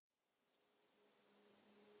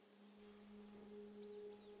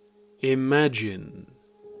Imagine,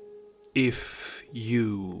 if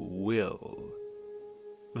you will,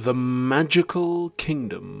 the magical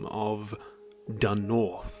kingdom of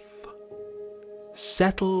Dunorth,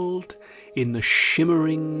 settled in the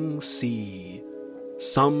shimmering sea,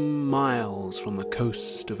 some miles from the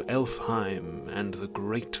coast of Elfheim and the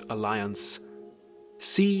Great Alliance.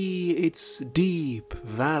 See its deep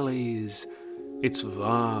valleys, its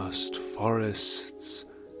vast forests,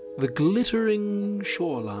 the glittering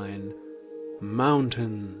shoreline,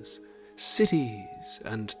 mountains, cities,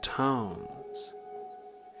 and towns.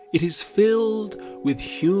 It is filled with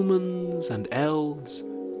humans and elves,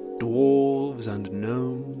 dwarves and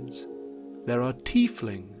gnomes. There are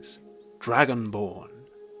tieflings, dragonborn,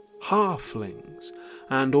 halflings,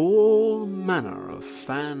 and all manner of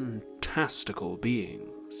fantastical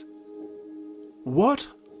beings. What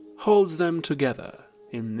holds them together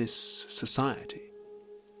in this society?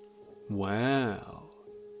 Well,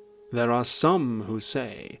 there are some who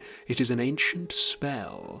say it is an ancient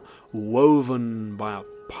spell woven by a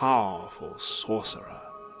powerful sorcerer.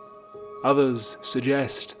 Others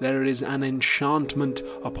suggest there is an enchantment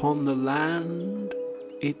upon the land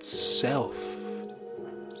itself.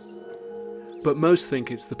 But most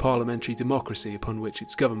think it's the parliamentary democracy upon which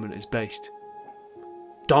its government is based.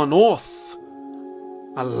 Dunorth,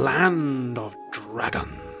 a land of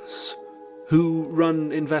dragons who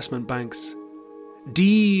run investment banks,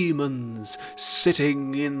 demons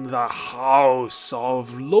sitting in the House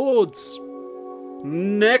of Lords,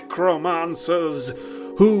 necromancers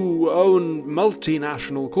who own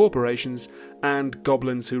multinational corporations, and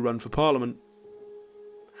goblins who run for parliament.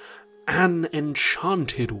 An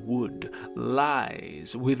enchanted wood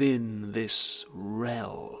lies within this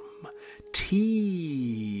realm,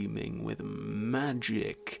 teeming with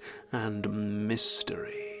magic and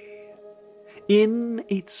mystery. In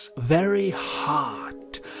its very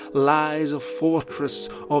heart lies a fortress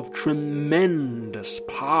of tremendous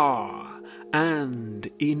power and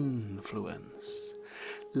influence.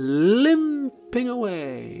 Limping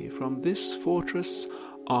away from this fortress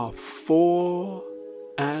are 4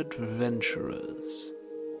 adventurers.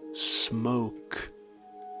 Smoke,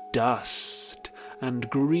 dust, and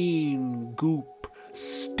green goop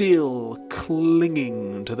still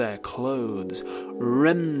clinging to their clothes,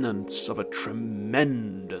 remnants of a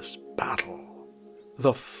tremendous battle.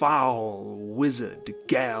 The foul wizard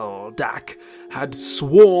Geldak had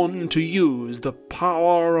sworn to use the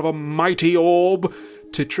power of a mighty orb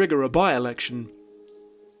to trigger a by-election.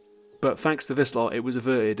 But thanks to this lot, it was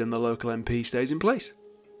averted and the local MP stays in place.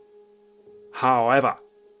 However,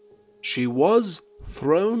 she was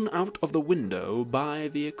thrown out of the window by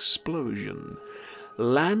the explosion,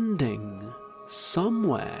 landing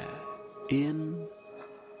somewhere in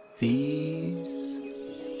these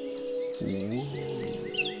woods.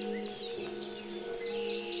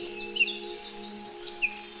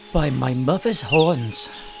 By my mother's horns.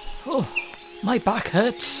 Oh, my back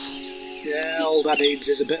hurts. Yeah, all that needs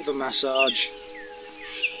is a bit of a massage.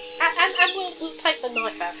 And we'll take the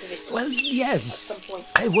knife out of it. Well, yes. At some point.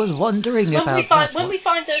 I was wondering about that. When we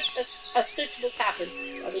find a suitable tavern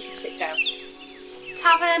where we can sit down.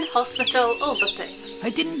 Tavern, hospital, all the same.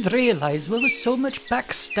 I didn't realise there was so much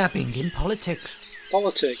backstabbing in politics.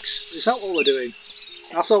 Politics? Is that what we're doing?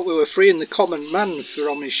 I thought we were freeing the common man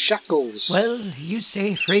from his shackles. Well, you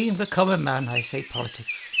say freeing the common man, I say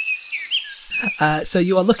politics. So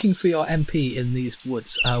you are looking for your MP in these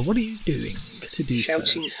woods. What are you doing to do so?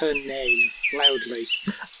 Shouting her name loudly.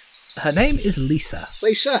 Her name is Lisa.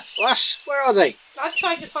 Lisa, lass, where are they? I've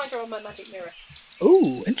tried to find her on my magic mirror.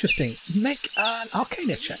 Ooh, interesting. Make an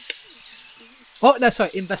Arcana check. Oh, no,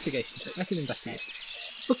 sorry, investigation check. Make an investigation.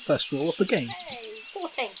 The first rule of the game. Hey,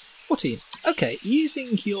 14. 14. Okay,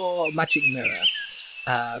 using your magic mirror,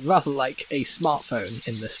 rather like a smartphone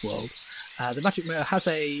in this world, the magic mirror has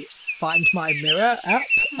a Find My Mirror app,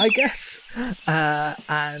 I guess.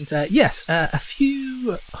 Yes, a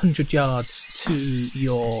few hundred yards to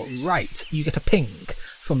your right, you get a ping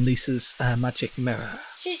from Lisa's magic mirror.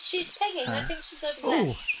 She's pinging. I think she's over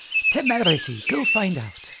there. Oh, Temerity, go find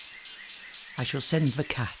out. I shall send the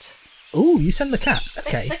cat. Oh, you send the cat.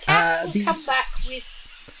 Okay. The cat will come back with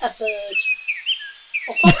a bird.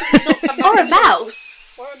 Or possibly not come back Or a with a mouse.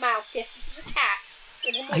 Or a mouse, yes. This is a cat.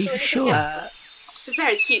 Are you sure? It's a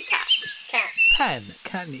very cute cat. Pen,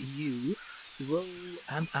 can you roll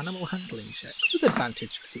an animal handling check with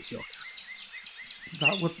advantage because it's your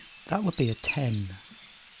cat? That would be a 10.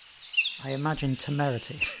 I imagine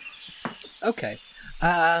Temerity. Okay.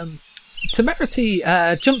 Temerity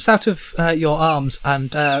jumps out of your arms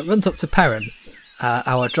and runs up to Perrin,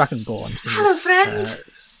 our Dragonborn. Hello, friend.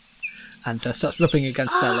 and starts rubbing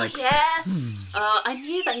against their legs. Yes! I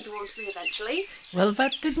knew they'd want me eventually. Well,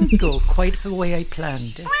 that didn't go quite the way I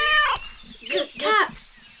planned it. Good cat!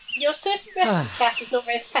 Your certain rescue cat is not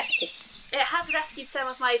very effective. It has rescued some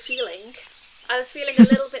of my feeling. I was feeling a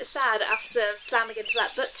little bit sad after slamming into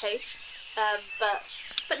that bookcase,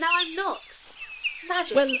 but now I'm not.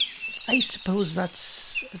 Magic. Well, I suppose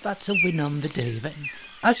that's a win on the day then.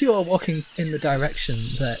 As you are walking in the direction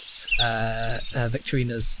that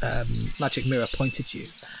Victorina's magic mirror pointed you,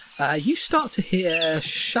 you start to hear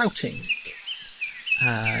shouting.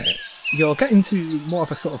 You're getting to more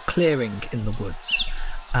of a sort of clearing in the woods,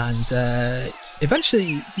 and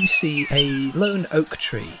eventually you see a lone oak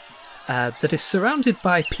tree that is surrounded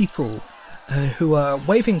by people who are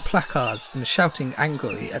waving placards and shouting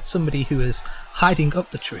angrily at somebody who is hiding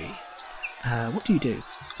up the tree. What do you do?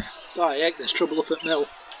 Oh, heck, there's trouble up at mill.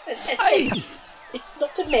 It's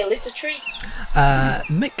not a mill, it's a tree.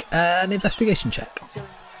 Make an investigation check.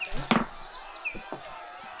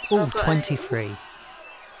 Oh, 23.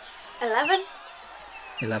 11?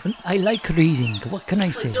 I like reading. What can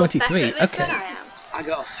I say? You're 23, better at this okay. than I am. I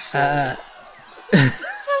got a 4.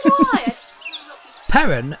 So do I.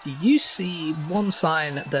 Perrin, you see one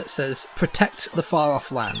sign that says "Protect the Far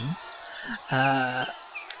Off Lands."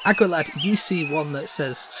 Agrelad, you see one that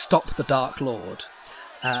says "Stop the Dark Lord."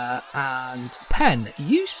 And Pen,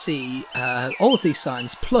 you see all of these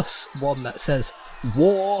signs plus one that says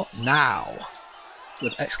 "War Now"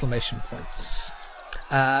 with exclamation points.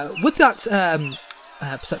 With that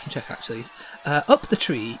perception check, actually, up the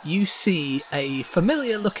tree you see a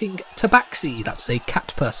familiar-looking tabaxi, that's a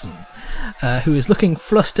cat person, who is looking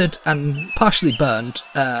flustered and partially burned,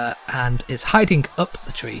 and is hiding up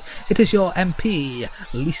the tree. It is your MP,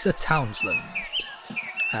 Lisa Townsland.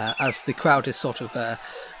 As the crowd is sort of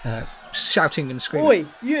shouting and screaming. Oi,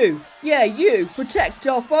 you! Yeah, you! Protect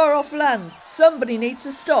our far-off lands! Somebody needs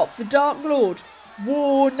to stop the Dark Lord!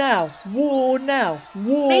 War now! War now!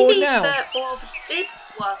 War Maybe now! the orb did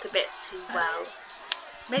work a bit too well.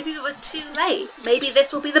 Maybe we were too late. Maybe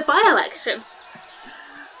this will be the by-election.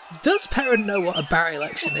 Does Perrin know what a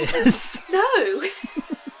by-election is? No!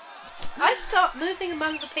 I start moving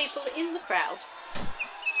among the people in the crowd.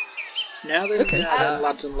 Now then, Okay,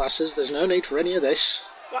 lads and lasses, there's no need for any of this.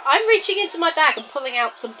 I'm reaching into my bag and pulling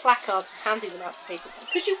out some placards and handing them out to people.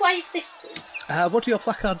 Could you wave this, please? What do your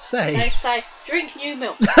placards say? They say, drink new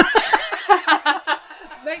milk.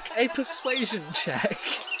 Make a persuasion check.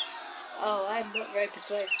 Oh, I'm not very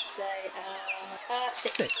persuasive to say.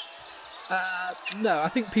 6. No, I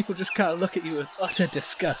think people just kind of look at you with utter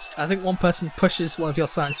disgust. I think one person pushes one of your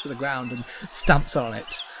signs to the ground and stamps on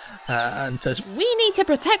it and says, "We need to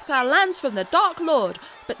protect our lands from the Dark Lord,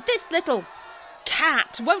 but this little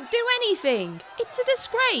cat won't do anything. It's a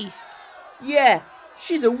disgrace." Yeah,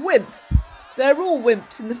 she's a wimp. They're all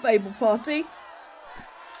wimps in the Fable Party.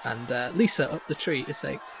 and Lisa up the tree is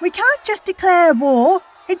saying, "We can't just declare war.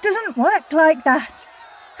 It doesn't work like that.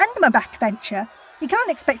 And I'm a backbencher. You can't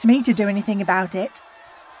expect me to do anything about it."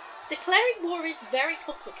 Declaring war is very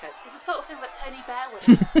complicated. It's the sort of thing that Tony Bear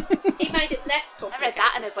would. He made it less I complicated. read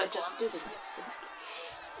that in a book just once.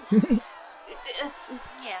 doing it.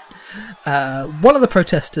 Yeah. one of the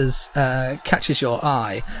protesters catches your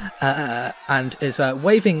eye and is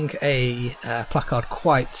waving a placard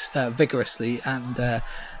quite vigorously and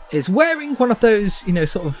is wearing one of those,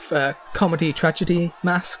 sort of comedy tragedy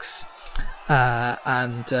masks.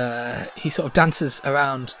 And he sort of dances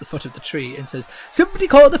around the foot of the tree and says, "Somebody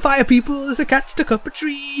call the fire people, there's a cat stuck up a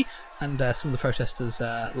tree." And some of the protesters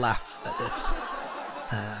laugh at this.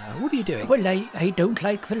 What are you doing? Well, I don't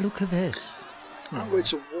like the look of this. I'm going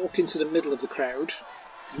to walk into the middle of the crowd,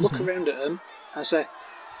 look around at them, and say,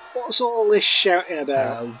 "What's all this shouting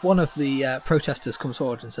about?" One of the protesters comes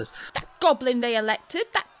forward and says, That goblin they elected,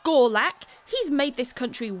 that Gorlak, he's made this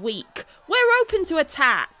country weak. We're open to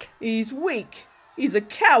attack. He's weak. He's a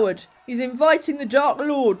coward. He's inviting the Dark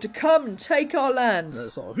Lord to come and take our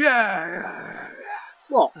lands. sort of, yeah.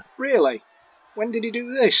 What? Really? When did he do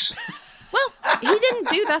this? Well, he didn't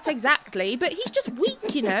do that exactly, but he's just weak,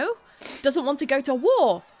 Doesn't want to go to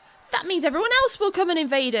war. That means everyone else will come and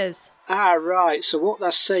invade us. Ah, right, so what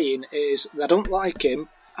they're saying is they don't like him,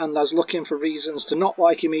 and they're looking for reasons to not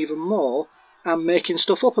like him even more, and making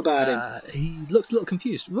stuff up about him. He looks a little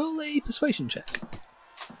confused. Roll a persuasion check.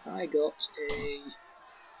 I got a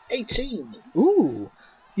 18. Ooh.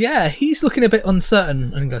 Yeah, he's looking a bit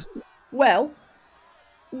uncertain and goes, Well,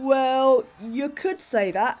 you could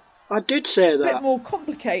say that. I did say A bit that. more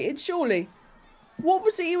complicated, surely. What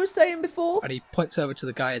was it you were saying before? and he points over to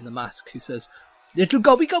the guy in the mask who says, Little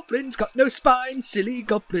gobby goblins got no spine, silly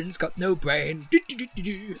goblins got no brain. Do, do, do, do,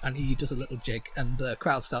 do. And he does a little jig, and the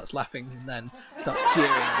crowd starts laughing and then starts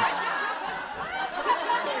cheering.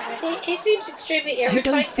 He seems extremely I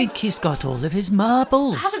irritating. don't think he's got all of his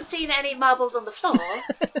marbles. I haven't seen any marbles on the floor.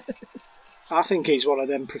 I think he's one of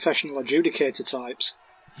them professional adjudicator types.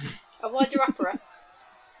 A winder-upper.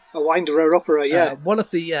 A winderer-upperer, yeah. One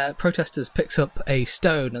of the protesters picks up a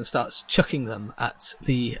stone and starts chucking them at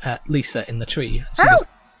the Lisa in the tree. She Ow! goes,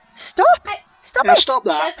 Stop! Stop Now it! stop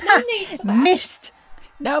that. There's no need for that. Missed!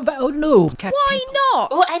 Now, oh no. Why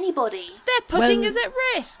not? Or anybody. They're putting Well- us at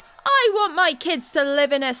risk. I want my kids to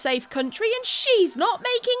live in a safe country and she's not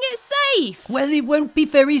making it safe. Well, it won't be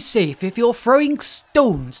very safe if you're throwing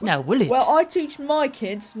stones now, will it? Well, I teach my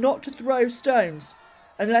kids not to throw stones.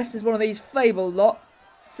 Unless there's one of these fable lot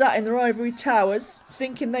sat in their ivory towers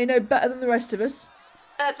thinking they know better than the rest of us.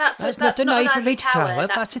 that's not an ivory tower,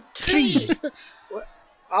 that's a tree.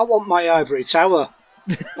 I want my ivory tower.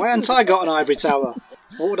 Why haven't I got an ivory tower?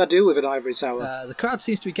 What would I do with an ivory tower? the crowd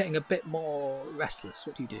seems to be getting a bit more restless.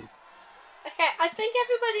 What do you do? Okay, I think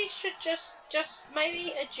everybody should just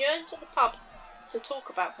maybe adjourn to the pub to talk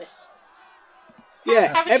about this.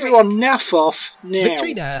 Yeah, have a everyone naff off now.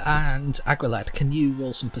 Victrina and Agrilad, can you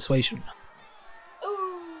roll some persuasion?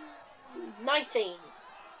 Ooh, 19.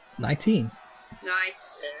 19.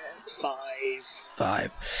 Nice.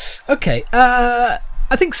 5. Okay, I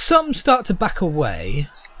think some start to back away,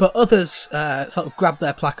 but others sort of grab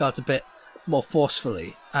their placards a bit more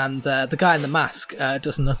forcefully, and the guy in the mask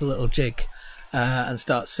does another little jig and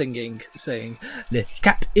starts saying, "Little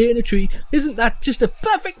cat in a tree, isn't that just a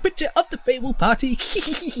perfect picture of the Fable Party?"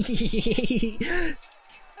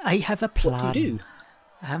 I have a plan. What do you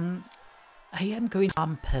do? I am going to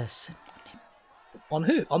arm person. On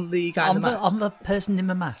who? On the guy in the mask? On the person in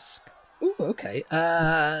the mask. Ooh, okay.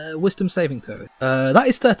 Wisdom saving throw. That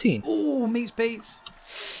is 13. Oh, meets beats.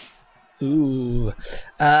 Ooh.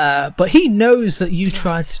 But he knows that you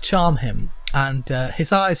tried to charm him, and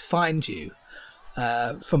his eyes find you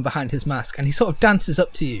from behind his mask, and he sort of dances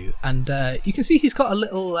up to you, and you can see he's got a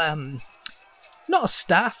little, not a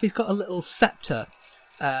staff, he's got a little scepter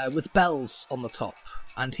with bells on the top,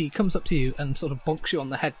 and he comes up to you and sort of bonks you on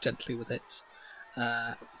the head gently with it,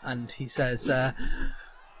 and he says,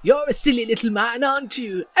 "You're a silly little man, aren't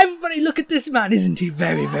you? Everybody look at this man, isn't he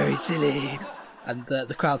very, very silly?" And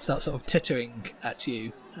the crowd starts sort of tittering at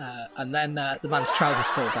you, and then the man's trousers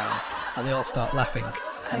fall down, and they all start laughing,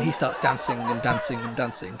 and he starts dancing and dancing and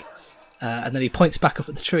dancing, and then he points back up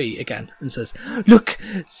at the tree again and says, "Look,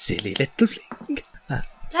 silly little thing."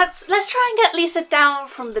 Let's try and get Lisa down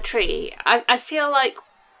from the tree. I feel like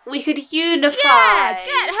we could unify. Yeah,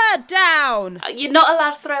 get her down. You're not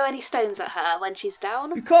allowed to throw any stones at her when she's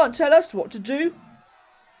down. You can't tell us what to do.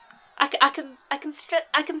 I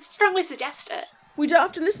can strongly suggest it. We don't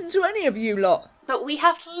have to listen to any of you lot. But we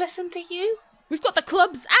have to listen to you. We've got the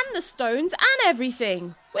clubs and the stones and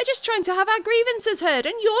everything. We're just trying to have our grievances heard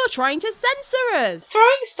and you're trying to censor us.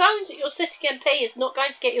 Throwing stones at your sitting MP is not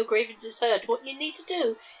going to get your grievances heard. What you need to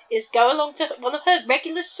do is go along to one of her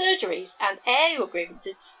regular surgeries and air your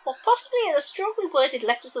grievances, or possibly in a strongly worded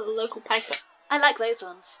letter to the local paper. I like those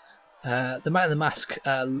ones. The man in the mask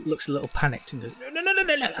looks a little panicked and goes, No,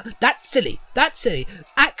 that's silly,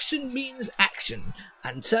 action means action,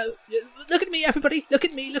 and so, look at me everybody, look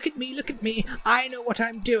at me, I know what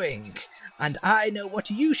I'm doing, and I know what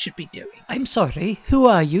you should be doing. I'm sorry, who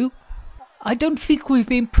are you? I don't think we've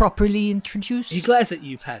been properly introduced. He glares at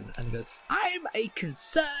you, Pen, and goes, I'm a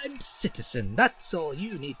concerned citizen, that's all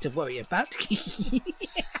you need to worry about.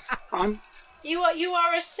 You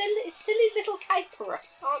are a silly little caperer,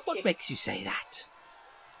 aren't you? What makes you say that?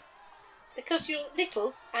 Because you're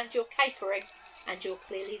little and you're capering and you're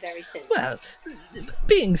clearly very silly. Well,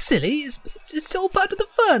 being silly it's all part of the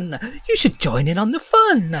fun. You should join in on the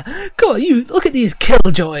fun. Go on, you look at these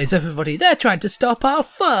killjoys, everybody. They're trying to stop our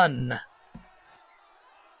fun.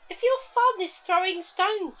 If your fun is throwing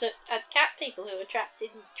stones at cat people who are trapped in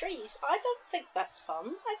trees, I don't think that's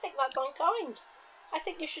fun. I think that's unkind. I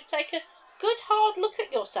think you should take a good hard look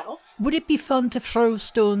at yourself. Would it be fun to throw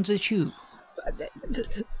stones at you?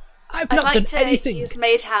 I'd not done like to anything. use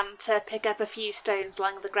Mage Hand to pick up a few stones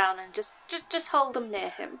along the ground and just hold them near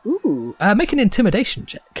him. Ooh, make an intimidation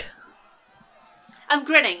check. I'm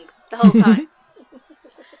grinning the whole time.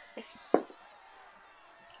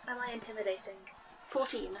 Am I intimidating?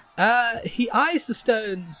 14. He eyes the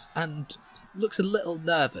stones and looks a little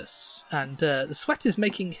nervous, and the sweat is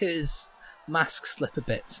making his mask slip a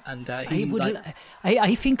bit, and I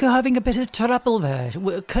think you're having a bit of trouble there.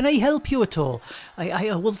 Can I help you at all?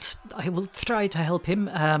 I will try to help him.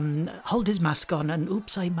 Hold his mask on, and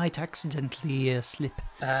oops, I might accidentally slip.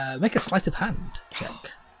 Make a sleight of hand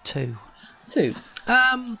check. 2.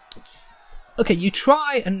 Okay, you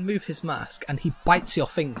try and move his mask, and he bites your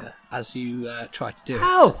finger as you try to do it.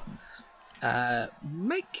 Ow!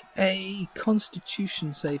 Make a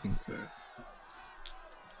Constitution saving throw.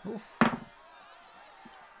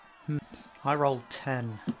 I rolled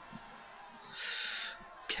 10.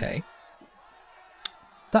 Okay.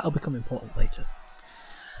 That'll become important later.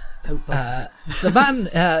 Oh, bud. The man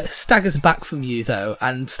staggers back from you, though,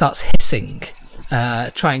 and starts hissing,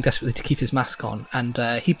 trying desperately to keep his mask on, and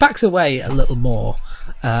he backs away a little more,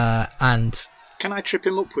 and... Can I trip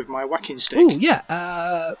him up with my whacking stick? Ooh,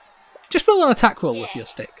 yeah, just roll an attack roll with your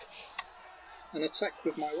stick. An attack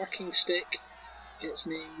with my whacking stick gets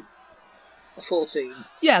me a 14.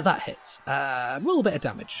 Yeah, that hits. Roll a bit of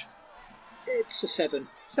damage. It's a 7.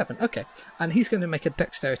 7, okay. And he's going to make a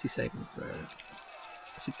dexterity saving throw.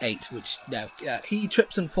 It's an 8, which, no. He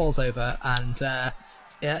trips and falls over, and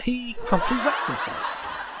he promptly wets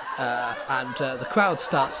himself. And the crowd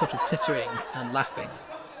starts sort of tittering and laughing.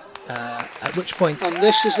 At which point... And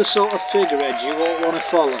this is the sort of figurehead you all want to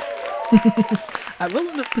follow.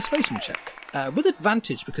 Roll a persuasion check. With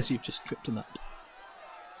advantage, because you've just tripped him up.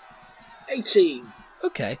 18.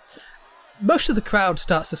 Okay. Most of the crowd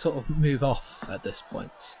starts to sort of move off at this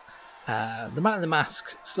point. The man in the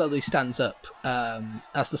mask slowly stands up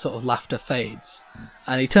as the sort of laughter fades.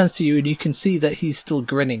 And he turns to you, and you can see that he's still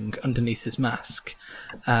grinning underneath his mask.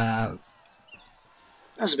 That's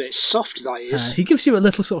a bit soft, that is. He gives you a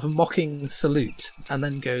little sort of mocking salute, and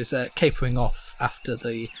then goes capering off after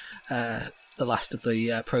the last of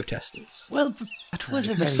the protesters. Well, that was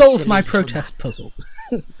a very solved silly my little protest puzzle.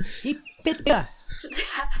 He bit ya.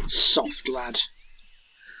 Soft lad.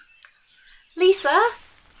 Lisa?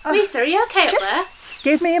 Lisa, are you okay up just there?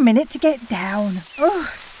 give me a minute to get down.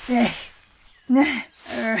 Oh, yeah.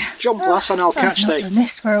 Jump, lass, and I'll catch I've not thee. done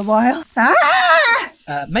this for a while. Ah!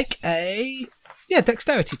 Make a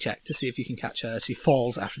dexterity check to see if you can catch her as she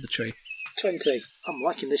falls out of the tree. 20. I'm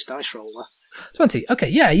liking this dice roller. 20. Okay,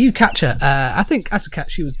 yeah, you catch her. I think as a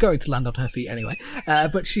cat she was going to land on her feet anyway,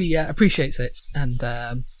 but she appreciates it, and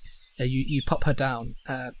you pop her down.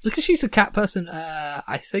 Because she's a cat person,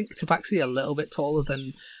 I think Tabaxi a little bit taller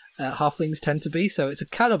than halflings tend to be, so it's a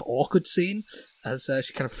kind of awkward scene as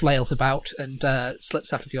she kind of flails about and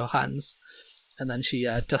slips out of your hands, and then she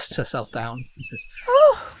dusts herself down and says,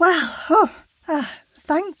 Oh, well,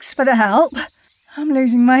 thanks for the help. I'm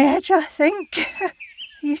losing my edge, I think.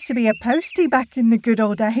 Used to be a postie back in the good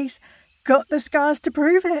old days. Got the scars to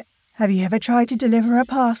prove it. Have you ever tried to deliver a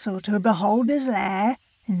parcel to a beholder's lair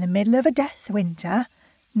in the middle of a death winter?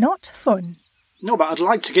 Not fun. No, but I'd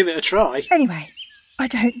like to give it a try. Anyway, I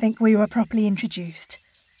don't think we were properly introduced.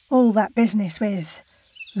 All that business with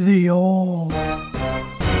the orb.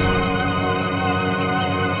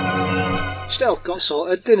 Still, got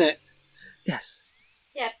sorted, didn't it? yes.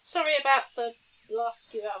 Yeah, sorry about the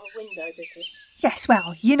last you out of a window business. Yes,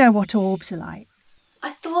 well, you know what orbs are like.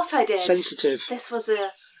 I thought I did. Sensitive. This was a...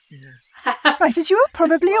 Right, as you're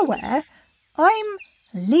probably aware, I'm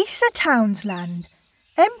Lisa Townsland,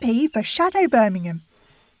 MP for Shadow Birmingham.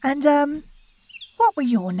 And, what were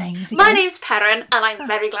your names again? My name's Perrin, and I'm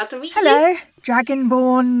very glad to meet you. Hello,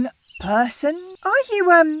 Dragonborn person. Are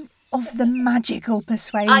you, of the magical I'm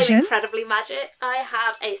persuasion? incredibly magic. I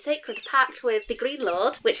have a sacred pact with the Green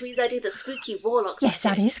Lord, which means I do the spooky warlock Yes,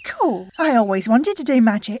 that magic. is cool. I always wanted to do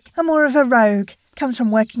magic. I'm more of a rogue. Comes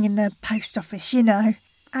from working in the post office, you know.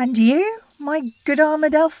 And you, my good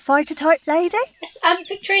armoured elf fighter type lady? Yes,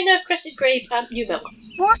 Victorina Crested Grebe, New Milk.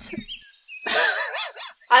 What?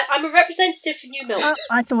 I'm a representative for New Milk.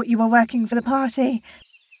 I thought you were working for the party.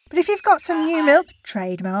 But if you've got some new milk,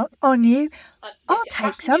 trademark, on you, I'll take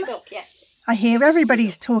Have some. New Milk, yes. I hear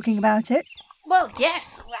everybody's talking about it. Well,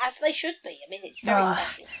 yes, as they should be. I mean, it's very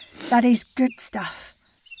special. That is good stuff.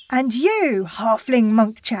 And you, halfling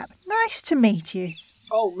monk chap, nice to meet you.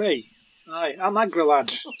 Oh, me. Aye, I'm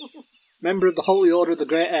Agrelad. Member of the Holy Order of the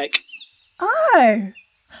Great Eck. Oh,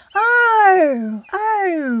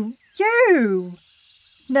 you.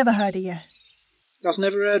 Never heard of you. That's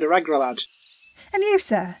never heard of Agrelad. And you,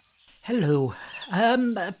 sir? Hello.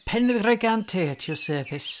 Penregante at your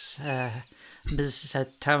service, Miss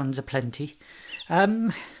Towns aplenty.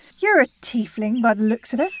 You're a tiefling by the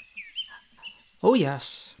looks of it. Oh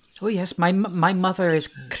yes. My mother is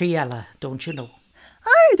Criella, don't you know?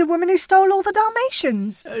 Oh, the woman who stole all the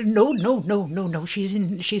Dalmatians. No.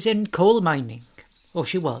 She's in coal mining. Oh,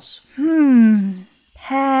 she was.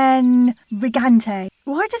 Penrigante.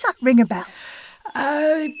 Why does that ring a bell?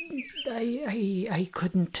 I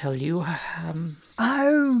couldn't tell you.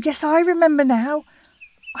 Oh, yes, I remember now.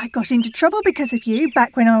 I got into trouble because of you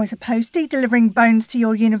back when I was a postie delivering bones to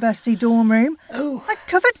your university dorm room. Oh. I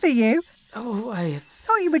covered for you. Oh, I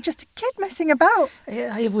thought you were just a kid messing about.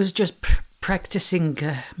 I was just practicing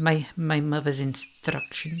my mother's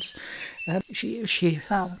instructions. She.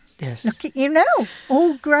 Well, yes. Look at you now,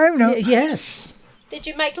 all grown up. Yes. Did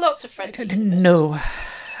you make lots of friends? No,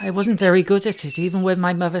 I wasn't very good at it, even when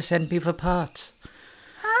my mother sent me for parts.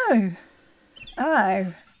 Oh.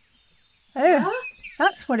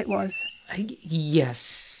 That's what it was.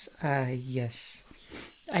 Yes. Yes.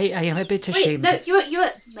 I am a bit ashamed. Wait, no, you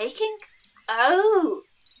were making? Oh.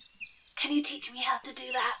 Can you teach me how to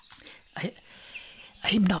do that?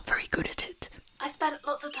 I'm not very good at it. I spent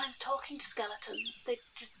lots of times talking to skeletons. They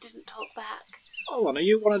just didn't talk back. Hold on, are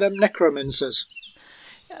you one of them necromancers?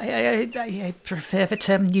 I prefer the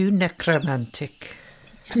term new necromantic.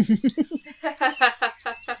 Alright.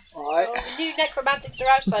 Oh, the new necromantics are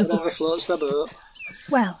outside. Whatever floats the boat.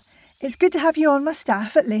 Well, it's good to have you on my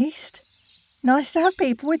staff at least. Nice to have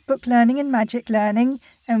people with book learning and magic learning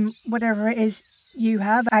and whatever it is you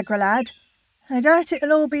have, Agralad. I doubt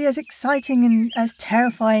it'll all be as exciting and as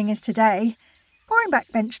terrifying as today. Boring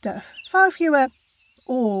backbench stuff. Far fewer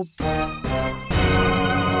orbs.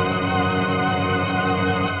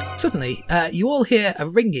 Suddenly, you all hear a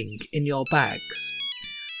ringing in your bags.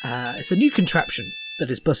 It's a new contraption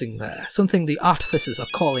that is buzzing there, something the artificers are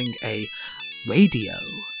calling a radio.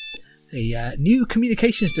 A new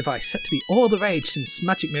communications device set to be all the rage since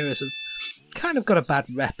magic mirrors have kind of got a bad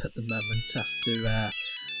rep at the moment after,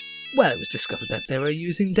 it was discovered that they were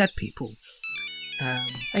using dead people.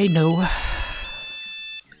 I know.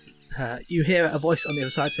 You hear a voice on the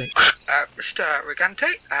other side saying, Mr.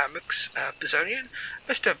 Regante, Mux Bizonian,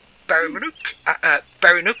 Mr.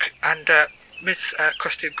 Berrynook, and Miss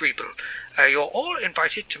Crested Greeble. You're all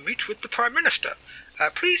invited to meet with the Prime Minister.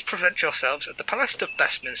 Please present yourselves at the Palace of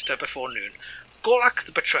Westminster before noon. Gorlak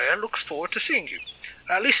the Betrayer looks forward to seeing you.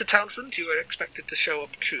 Lisa Townsend, you are expected to show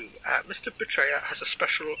up too. Mr. Betrayer has a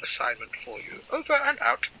special assignment for you. Over and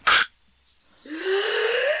out.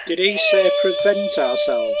 Did he say prevent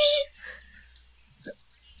ourselves?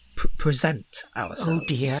 Present ourselves. Oh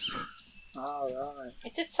dear. Alright.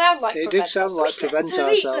 It did sound like prevent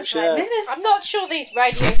ourselves, yeah. I'm not sure these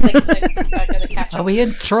radio things are going to catch Are on. we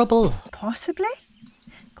in trouble? Possibly.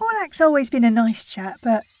 Gorlak's always been a nice chap,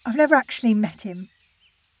 but I've never actually met him.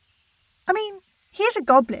 I mean, he is a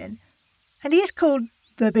goblin, and he is called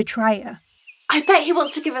the Betrayer. I bet he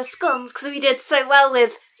wants to give us scones because we did so well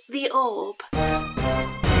with the orb.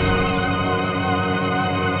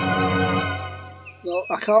 Well,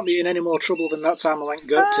 I can't be in any more trouble than that time I went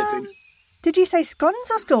goat tipping. Did you say scones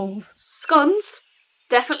or skulls? Scones.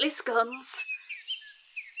 Definitely scones.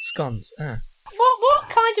 Scones, What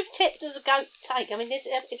kind of tip does a goat take? I mean, is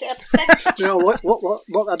it a percentage? You know, what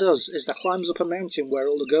that does is that climbs up a mountain where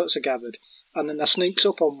all the goats are gathered, and then that sneaks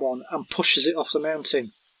up on one and pushes it off the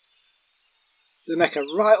mountain. They make a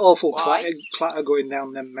right awful clatter going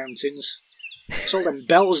down them mountains. It's all them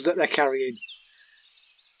bells that they're carrying.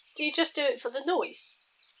 Do you just do it for the noise?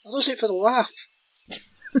 I does it for the laugh.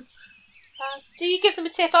 Do you give them a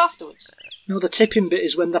tip afterwards? No, the tipping bit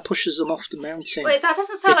is when that pushes them off the mountain. Wait, that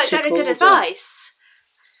doesn't sound They like tip very good over. advice.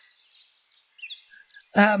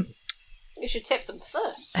 You should tip them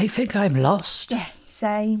first. I think I'm lost. Yeah,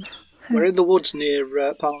 same. We're in the woods near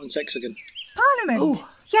Parliament Hexagon. Parliament? Oh.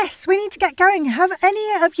 Yes, we need to get going. Have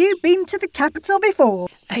any of you been to the capital before?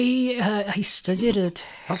 I studied it.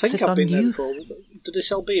 I think I've been there before. Do they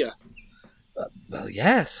sell beer? Well,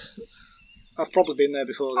 yes. I've probably been there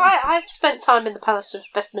before then. I've spent time in the Palace of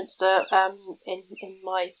Westminster in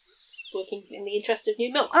my working in the interest of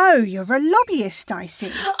new milk. Oh, you're a lobbyist, I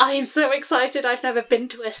see. I am so excited. I've never been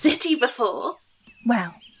to a city before.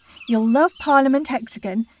 Well, you'll love Parliament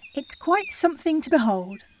Hexagon. It's quite something to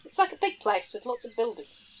behold. It's like a big place with lots of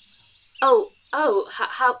buildings. How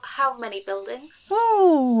many buildings?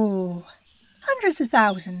 Oh, hundreds of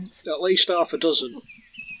thousands. At least half a dozen.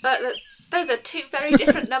 Those are two very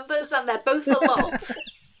different numbers, and they're both a lot.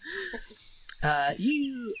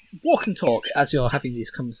 You walk and talk as you're having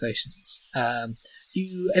these conversations.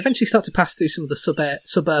 You eventually start to pass through some of the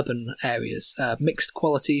suburban areas, mixed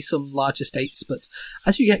quality, some large estates, but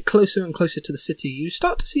as you get closer and closer to the city, you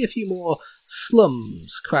start to see a few more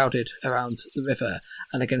slums crowded around the river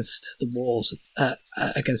and against the walls,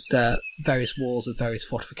 various walls of various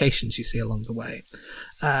fortifications you see along the way.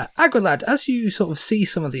 Agralad, as you sort of see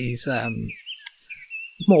some of these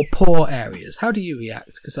more poor areas, how do you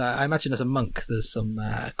react? Because I imagine as a monk there's some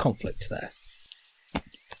conflict there.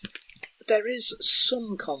 There is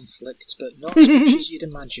some conflict, but not as much as you'd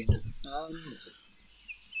imagine.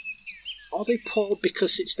 Are they poor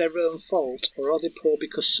because it's their own fault, or are they poor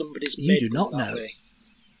because somebody's You made do them not that know. way?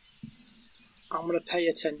 I'm going to pay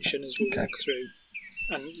attention as we walk through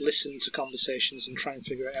and listen to conversations and try and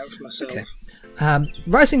figure it out for myself. Okay.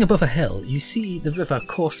 Rising above a hill, you see the river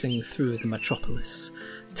coursing through the metropolis.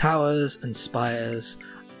 Towers and spires,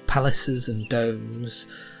 palaces and domes,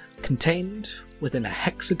 contained within a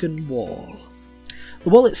hexagon wall. The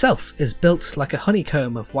wall itself is built like a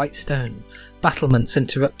honeycomb of white stone, battlements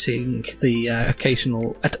interrupted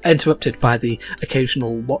by the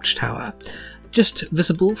occasional watchtower. Just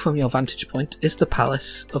visible from your vantage point is the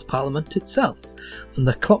Palace of Parliament itself, and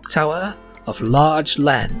the clock tower of Large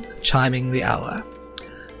Len chiming the hour.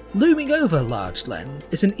 Looming over Large Len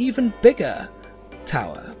is an even bigger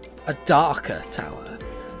tower, a darker tower,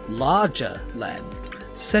 Larger Len,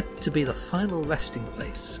 said to be the final resting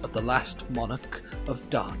place of the last monarch of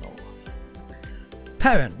Darnorth.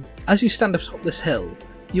 Perrin, as you stand atop this hill,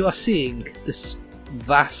 you are seeing this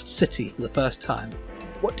vast city for the first time.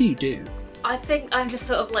 What do you do? I think I'm just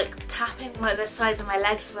sort of like tapping like the sides of my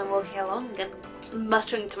legs as I'm walking along and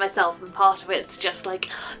muttering to myself, and part of it's just like,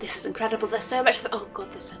 oh, this is incredible, there's so much, oh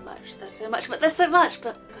god, there's so much, but there's so much, but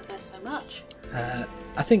there's so much.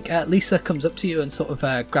 I think Lisa comes up to you and sort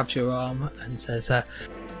of grabs your arm and says,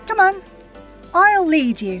 Come on, I'll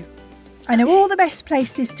lead you. I know all the best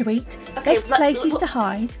places to eat, best places to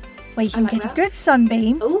hide, where you can get a good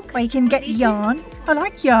sunbeam, where you can get yarn. I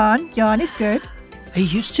like yarn, yarn is good. I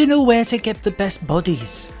used to know where to get the best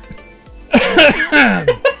bodies. I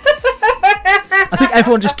think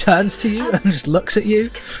everyone just turns to you and just looks at you.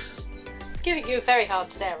 Giving you a very hard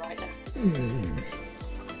stare right now.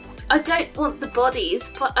 I don't want the bodies,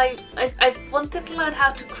 but I wanted to learn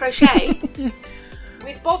how to crochet.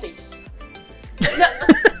 With bodies? No,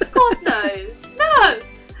 God, no. No!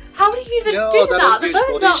 How do you even do that? The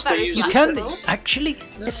bones aren't very flexible. You can, actually.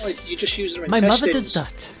 No, you just use their My intestines. mother does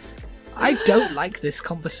that. I don't like this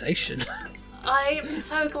conversation. I'm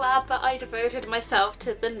so glad that I devoted myself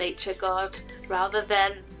to the nature god rather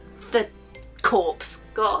than the corpse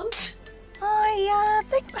god. I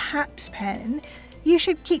think perhaps, Pen, you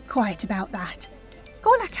should keep quiet about that.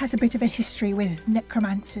 Gorlak has a bit of a history with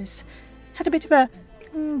necromancers. Had a bit of a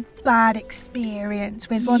bad experience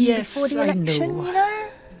with one before the election, you know?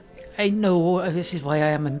 I know, this is why I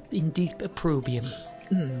am indeed opprobrium.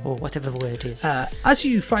 Or whatever the word is. As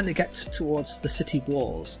you finally get towards the city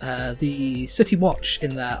walls, the City Watch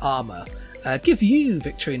in their armour give you,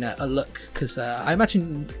 Victorina, a look, because I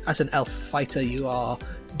imagine as an elf fighter you are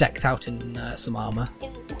decked out in some armour.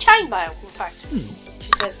 In chainmail, in fact.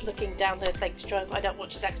 She says, looking down her thing to try and find out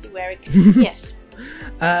what she's actually wearing. Yes.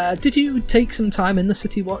 Did you take some time in the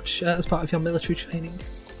City Watch as part of your military training?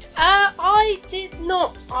 I did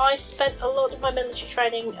not. I spent a lot of my military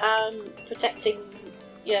training protecting,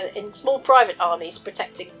 in small private armies,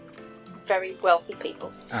 protecting very wealthy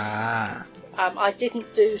people. I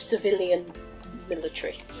didn't do civilian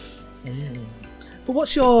military. But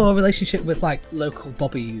what's your relationship with, like, local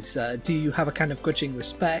bobbies? Do you have a kind of grudging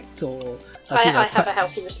respect, or... I have a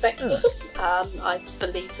healthy respect for them. I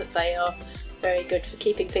believe that they are very good for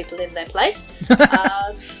keeping people in their place,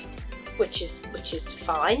 which is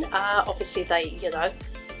fine. Obviously, they,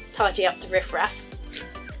 tidy up the riffraff.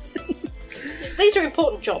 These are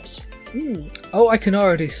important jobs. Oh, I can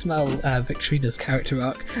already smell Victorina's character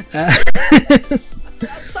arc.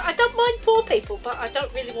 So I don't mind poor people, but I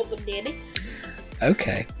don't really want them near me.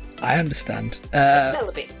 Okay, I understand. They smell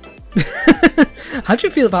a bit. How do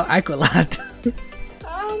you feel about Agralad?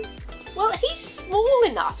 Well, he's small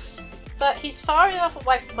enough that he's far enough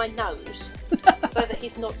away from my nose so that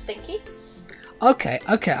he's not stinky. Okay,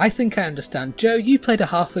 I think I understand. Joe, you played a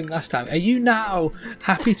halfling last time. Are you now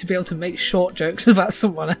happy to be able to make short jokes about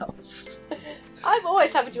someone else? I'm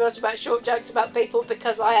always happy to ask about short jokes about people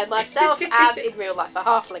because I am myself am in real life a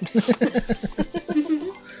halfling.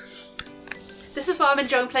 This is why I'm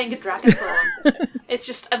enjoying playing a dragonborn. It's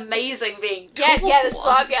just amazing being tall. Yeah, that's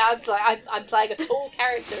why I'm playing a tall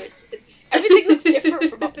character. Everything looks different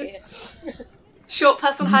from up here. Short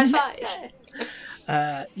person high five.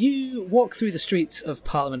 You walk through the streets of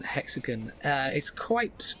Parliament Hexagon. It's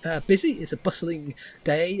quite busy. It's a bustling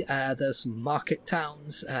day. There's some market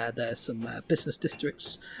towns. There's some business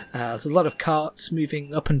districts. There's a lot of carts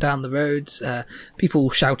moving up and down the roads. People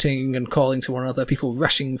shouting and calling to one another. People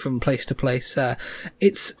rushing from place to place.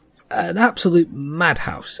 It's an absolute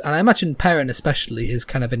madhouse. And I imagine Perrin especially is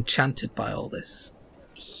kind of enchanted by all this.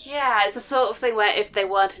 Yeah, it's the sort of thing where if they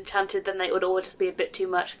weren't enchanted, then it would all just be a bit too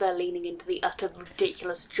much. They're leaning into the utter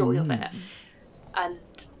ridiculous joy of it. And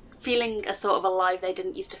feeling a sort of alive they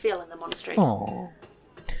didn't used to feel in the monastery. Aww.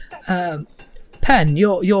 Pen,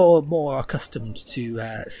 you're more accustomed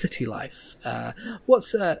to city life.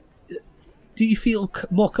 Do you feel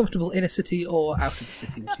more comfortable in a city or out of the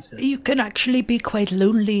city, would you say? You can actually be quite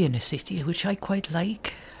lonely in a city, which I quite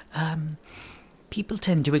like. People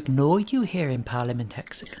tend to ignore you here in Parliament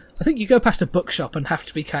Hexagon. I think you go past a bookshop and have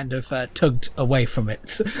to be kind of tugged away from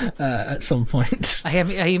it at some point. I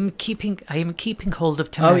am keeping hold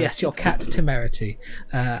of Temerity. Oh yes, your cat Temerity,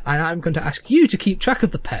 and I'm going to ask you to keep track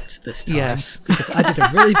of the pet this time. Yes, because I did a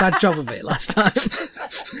really bad job of it last time.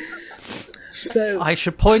 So I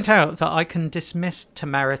should point out that I can dismiss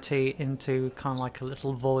Temerity into kind of like a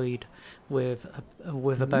little void with a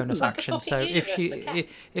bonus like action. a So pocket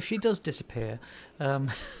if she does disappear,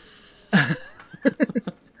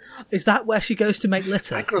 is that where she goes to make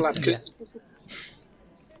litter?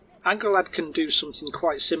 Agrolad can do something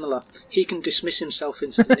quite similar. He can dismiss himself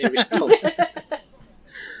into the nearest pub.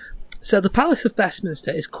 So the Palace of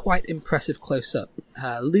Bestminster is quite impressive close up,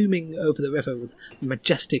 looming over the river with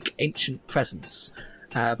majestic ancient presence.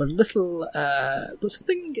 But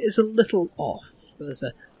something is a little off. There's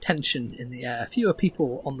a tension in the air, fewer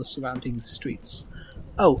people on the surrounding streets.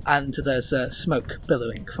 Oh, and there's smoke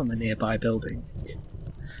billowing from a nearby building.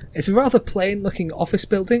 It's a rather plain-looking office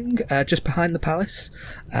building just behind the palace,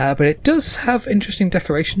 but it does have interesting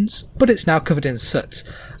decorations, but it's now covered in soot.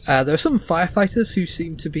 There are some firefighters who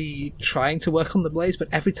seem to be trying to work on the blaze, but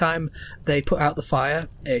every time they put out the fire,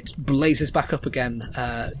 it blazes back up again,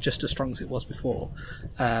 just as strong as it was before.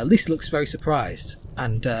 Lisa looks very surprised,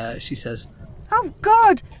 and she says, "Oh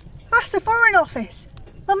God, that's the Foreign Office.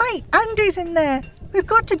 My mate Andy's in there. We've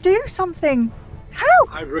got to do something.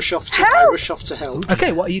 Help!" I rush off to help.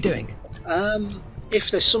 Okay, what are you doing? If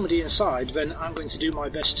there's somebody inside, then I'm going to do my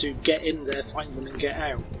best to get in there, find them, and get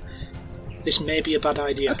out. This may be a bad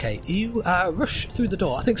idea. Okay, you rush through the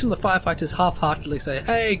door. I think some of the firefighters half-heartedly say,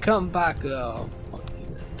 "Hey, come back!" Oh, fuck you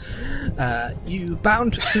then. You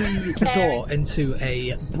bound through the door into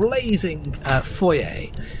a blazing foyer.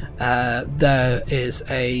 There is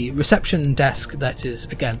a reception desk that is,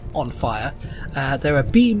 again, on fire. There are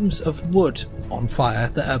beams of wood on fire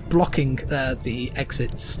that are blocking the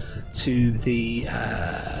exits to the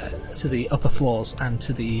upper floors and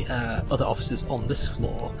to the other offices on this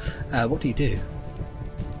floor. What do you do?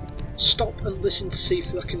 Stop and listen to see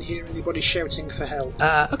if I can hear anybody shouting for help.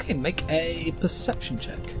 Okay, make a perception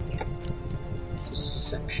check.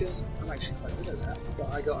 Perception? I'm actually quite good at that, but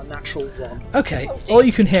I got a natural 1. Okay, all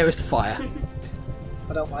you can hear is the fire.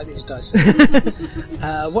 I don't like these dice.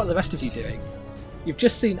 What are the rest of you doing? You've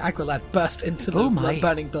just seen Agrolad burst into the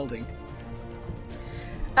burning building.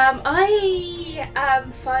 I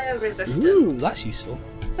am fire resistant. Ooh, that's useful.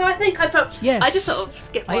 So I think I just sort of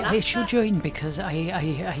skip on I after. should join because I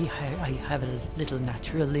have a little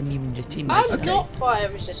natural immunity I'm myself. not fire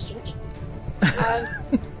resistant.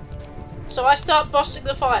 So I start bossing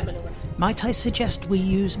the firemen around. Might I suggest we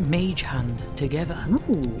use Mage Hand together?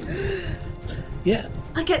 Ooh. Yeah.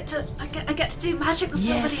 I get to do magic with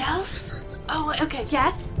somebody else. Oh, okay,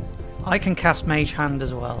 yes. I can cast Mage Hand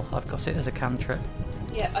as well. I've got it as a cantrip.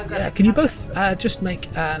 Yeah, I've got it. Can you both just make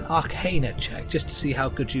an Arcana check just to see how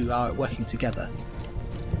good you are at working together?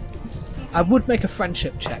 I would make a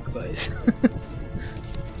friendship check, but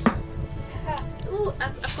Ooh,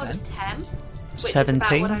 I've got a 10. Which 17. is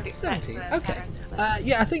about what I'd expect 17. for Okay. parents.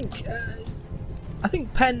 Yeah, I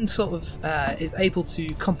think Pen sort of is able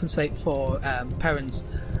to compensate for Perrin's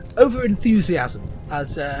over-enthusiasm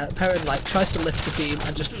as Perrin tries to lift the beam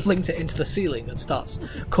and just flings it into the ceiling and starts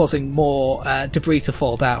causing more debris to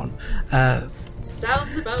fall down.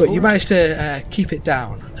 Sounds about But you manage to keep it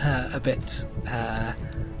down a bit.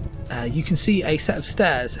 You can see a set of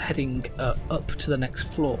stairs heading up to the next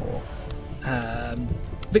floor.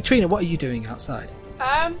 Victorina, what are you doing outside?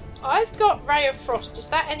 I've got Ray of Frost. Is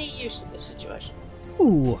that any use in this situation?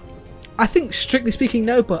 Ooh, I think strictly speaking,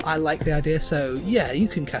 no, but I like the idea. So yeah, you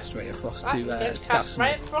can cast Ray of Frost I'm to going to douse cast some-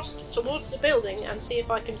 Ray of Frost towards the building and see if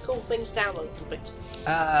I can cool things down a little bit.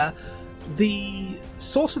 The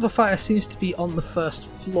source of the fire seems to be on the first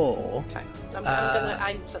floor. Okay, I'm going to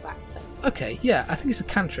aim for that then. Okay, yeah, I think it's a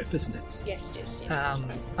cantrip, isn't it? Yes, it is. Yeah, that's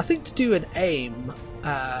right. I think to do an aim,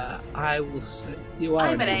 I will say you are.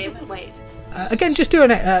 I'm an aim. Wait. Again, just do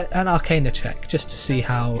an Arcana check just to see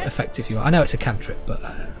how effective you are. I know it's a cantrip, but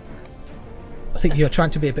I think you're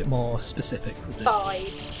trying to be a bit more specific with it.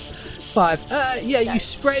 5. Yeah, you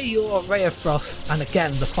spray your Ray of Frost, and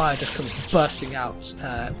again the fire just comes bursting out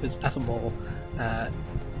with ever more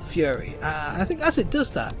fury. And I think as it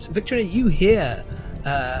does that, Victorina, you hear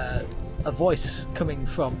a voice coming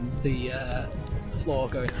from the floor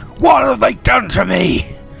going, "What have they done to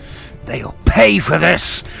me? They'll pay for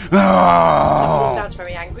this!" Somebody sounds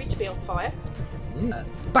very angry to be on fire.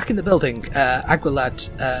 Back in the building,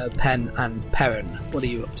 Aguilad, Pen, and Perrin, what are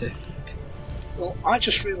you up to? Well, I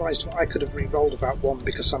just realised I could have re-rolled about 1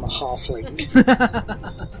 because I'm a halfling.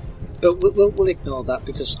 But we'll ignore that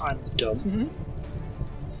because I'm dumb.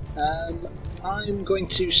 I'm going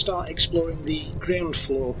to start exploring the ground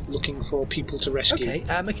floor, looking for people to rescue.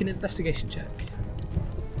 Okay, make an investigation check.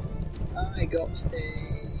 I got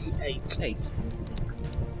a 8.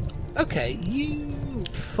 Okay, you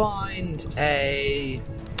find I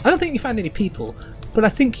don't think you find any people, but I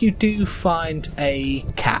think you do find a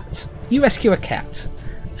cat. You rescue a cat.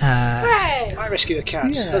 Hooray! I rescue a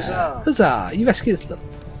cat. Yeah. Huzzah! Huzzah! You rescue this.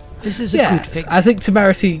 This is a good thing. I think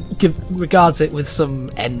Temerity regards it with some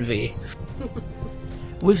envy.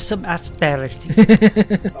 With some asperity.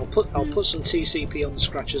 I'll put some TCP on the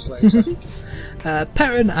scratches later.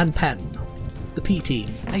 Perrin and Pen, the P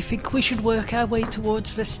team. I think we should work our way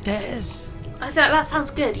towards the stairs. I think that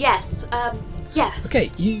sounds good. Yes. Yes. Okay,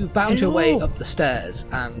 you bound your way up the stairs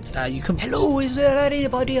and you come. Hello, is there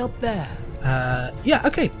anybody up there? Yeah.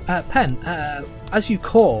 Okay. Pen. As you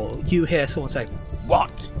call, you hear someone say,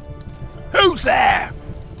 "What? Who's there?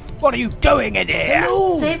 What are you doing in here?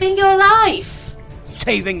 Hello. Saving your life.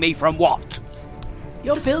 Saving me from what?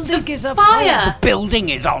 Your building is on fire. The building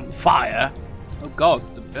is on fire. Oh God,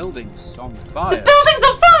 the building's on fire. The building's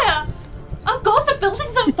on fire. Oh God, the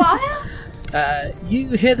building's on fire.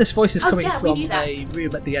 You hear this voice is coming yeah, we from knew that. a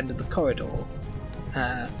room at the end of the corridor,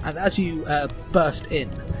 and as you burst in,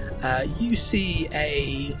 you see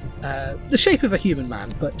the shape of a human man,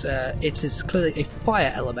 but it is clearly a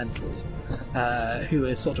fire elemental who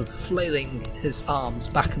is sort of flailing his arms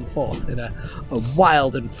back and forth in a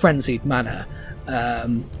wild and frenzied manner,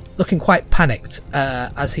 looking quite panicked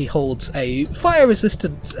as he holds a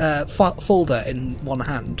fire-resistant folder in one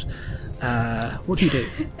hand. What do you do?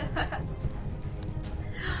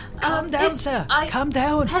 Calm down, sir. Calm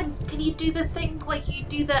down. Pen, can you do the thing where you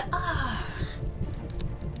do the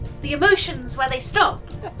emotions where they stop?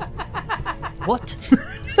 What?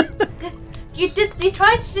 You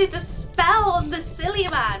tried to do the spell on the silly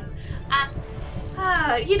man, and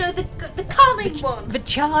the calming one. The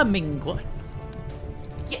charming one.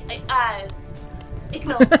 Yeah,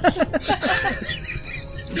 ignore.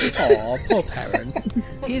 Aw, poor Perrin.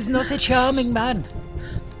 He's not a charming man.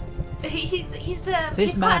 He's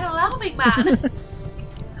This quite man. an alarming man.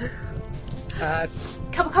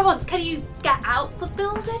 Come on, can you get out the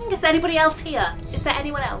building? Is there anybody else here? Is there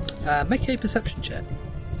anyone else? Make a perception check.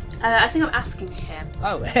 I think I'm asking him.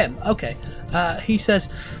 Oh, him. Okay. He says,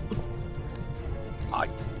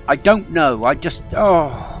 I don't know. I just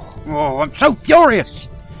I'm so furious.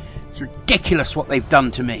 It's ridiculous what they've done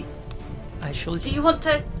to me. I shall. Do you want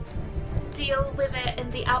to deal with it in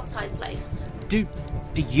the outside place? Do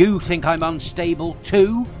you think I'm unstable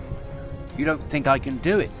too? You don't think I can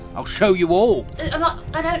do it? I'll show you all.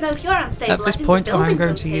 I don't know if you're unstable. At this I think point, the I'm building's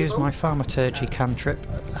going to use unstable. my thaumaturgy cantrip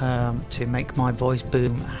to make my voice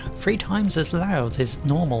boom 3 times as loud as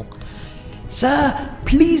normal. Sir,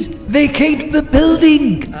 please vacate the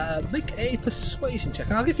building! make a persuasion check.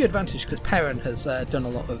 And I'll give you advantage because Perrin has done a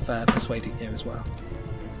lot of persuading here as well.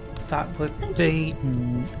 That would be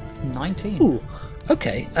 19. Ooh,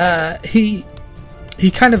 okay. He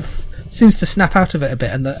kind of seems to snap out of it a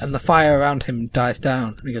bit, and the fire around him dies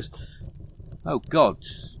down. And he goes, Oh God,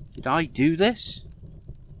 did I do this?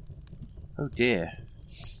 Oh dear.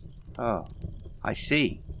 Oh, I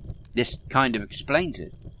see. This kind of explains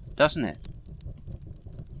it, doesn't it?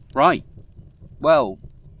 Right. Well,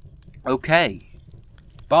 okay.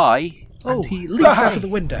 Bye. and he leaps out of the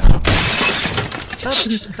window. That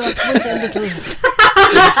was a little...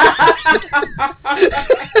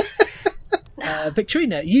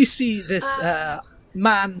 Victorina, you see this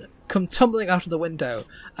man come tumbling out of the window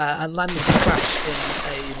and land with a crash in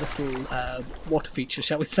a little water feature,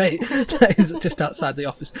 shall we say, that is just outside the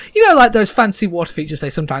office. You know, like those fancy water features they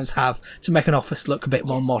sometimes have to make an office look a bit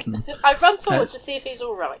more modern. I run forward to see if he's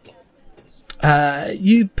alright.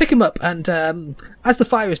 You pick him up, and as the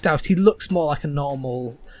fire is doused, he looks more like a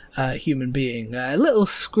normal human being. A little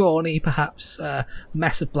scrawny, perhaps,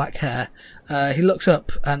 mess of black hair. He looks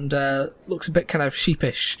up and looks a bit kind of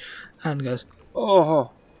sheepish and goes,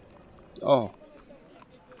 Oh,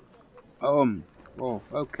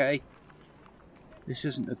 okay. This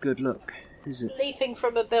isn't a good look, is it? Leaping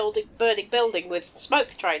from a burning building with smoke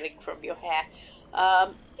trailing from your hair.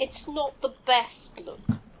 It's not the best look.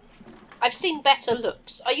 I've seen better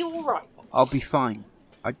looks. Are you all right? I'll be fine.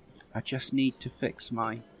 I just need to fix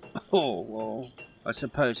my... Oh, well, I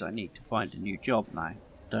suppose I need to find a new job now,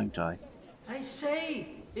 don't I? I say,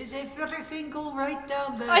 is everything all right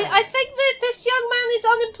down there? I think that this young man is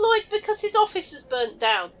unemployed because his office is burnt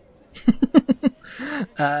down.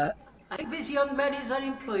 I think this young man is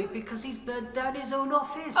unemployed because he's burnt down his own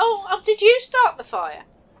office. Oh, did you start the fire?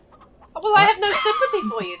 Well, I have no sympathy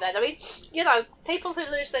for you then. I mean, you know, people who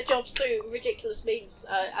lose their jobs through ridiculous means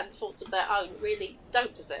and faults of their own really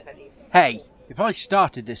don't deserve any. Hey, if I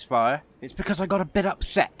started this fire, it's because I got a bit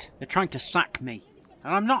upset. They're trying to sack me,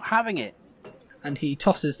 and I'm not having it. And he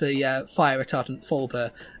tosses the fire retardant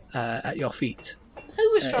folder at your feet.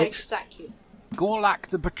 Who was trying to sack you? Gorlak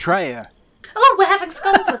the Betrayer. Oh, we're having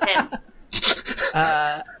scones with him.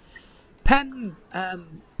 Pen,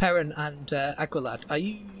 Perrin, and Aguilad, are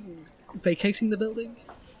you vacating the building?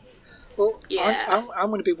 Well, Yeah. I'm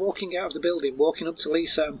going to be walking out of the building, walking up to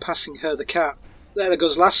Lisa and passing her the cat. There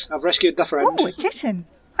goes, lass. I've rescued the friend. Oh, a kitten.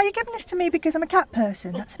 Are you giving this to me because I'm a cat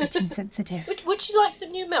person? That's a bit insensitive. Would you like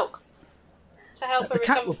some new milk to help her The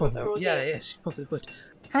cat recover will from her probably... ordeal? Yeah, she probably would.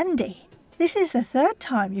 Andy, this is the third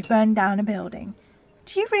time you've burned down a building.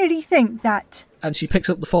 Do you really think that And she picks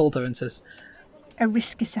up the folder and says, a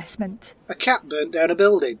risk assessment? A cat burnt down a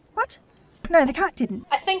building. What? No, the cat didn't.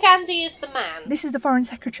 I think Andy is the man. This is the Foreign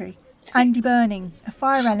Secretary, Andy Burning, a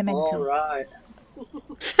fire elemental. All right.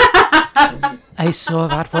 I saw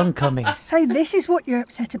that one coming. So this is what you're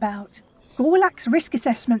upset about. Gorlak's risk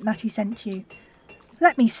assessment that he sent you.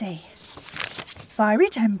 Let me see. Fiery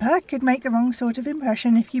temper could make the wrong sort of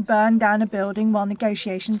impression if you burn down a building while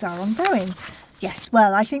negotiations are ongoing. Yes,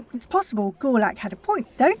 well, I think it's possible Gorlak had a point,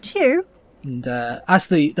 don't you? and as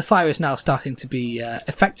the fire is now starting to be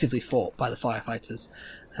effectively fought by the firefighters,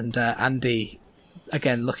 and Andy,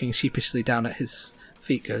 again looking sheepishly down at his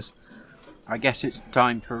feet, goes, I guess it's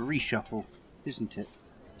time for a reshuffle, isn't it?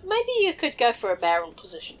 Maybe you could go for a barrel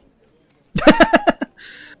position.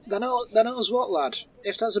 That knows what, lad.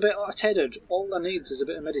 If that's a bit hot-headed, all that needs is a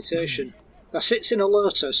bit of meditation. That sits in a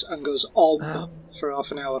lotus and goes for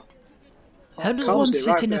half an hour. How does Calms one you sit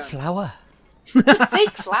right in a down. flower? The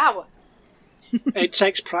big flower. It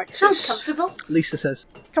takes practice. Sounds comfortable. Lisa says,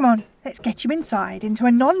 Come on, let's get you inside into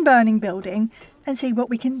a non-burning building and see what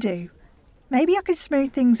we can do. Maybe I could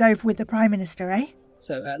smooth things over with the Prime Minister, eh?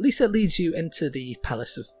 so Lisa leads you into the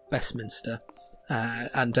Palace of Westminster,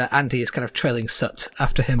 and Andy is kind of trailing Sut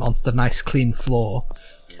after him onto the nice clean floor.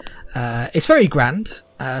 It's very grand,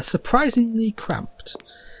 surprisingly cramped.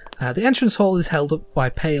 The entrance hall is held up by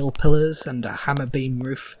pale pillars and a hammer beam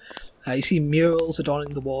roof. You see murals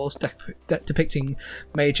adorning the walls depicting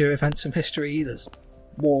major events from history. There's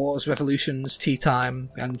wars, revolutions, tea time,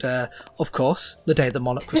 and, of course, the day the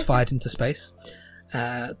monarch was fired into space.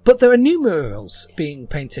 But there are new murals being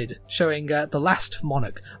painted showing the last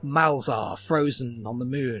monarch, Malzar, frozen on the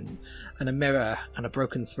moon, and a mirror and a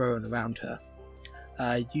broken throne around her.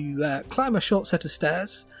 You climb a short set of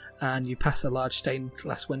stairs, and you pass a large stained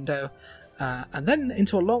glass window, and then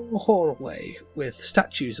into a long hallway with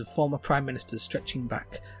statues of former prime ministers stretching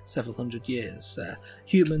back several hundred years.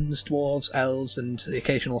 Humans, dwarves, elves, and the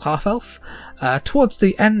occasional half-elf. Towards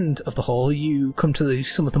the end of the hall, you come to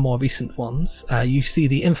some of the more recent ones. You see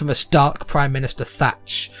the infamous Dark Prime Minister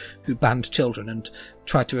Thatch, who banned children and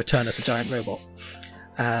tried to return as a giant robot.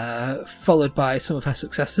 Followed by some of her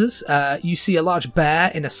successors. You see a large bear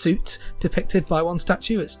in a suit depicted by one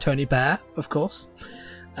statue. It's Tony Bear, of course,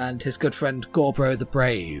 and his good friend Gorbro the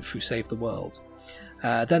Brave, who saved the world.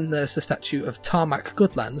 Then there's the statue of Tarmac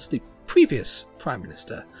Goodlands, the previous Prime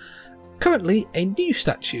Minister. Currently, a new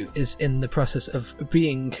statue is in the process of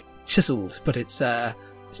being chiselled, but it's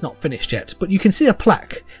not finished yet. But you can see a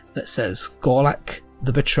plaque that says Gorlak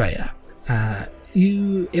the Betrayer.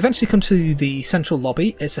 You eventually come to the central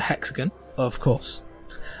lobby. It's a hexagon, of course,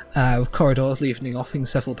 with corridors leading off in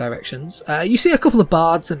several directions. You see a couple of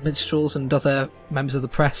bards and minstrels and other members of the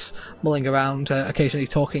press mulling around, occasionally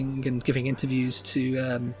talking and giving interviews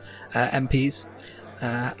to MPs.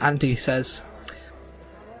 Andy says,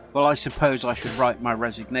 Well, I suppose I should write my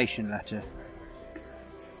resignation letter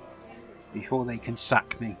before they can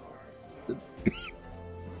sack me.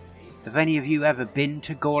 Have any of you ever been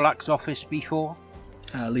to Gorlak's office before?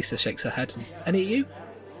 Lisa shakes her head. Any of you?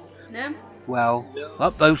 No? Well,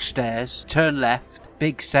 up those stairs, turn left,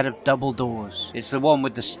 big set of double doors. It's the one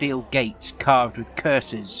with the steel gates carved with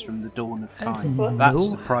curses from the dawn of time. That's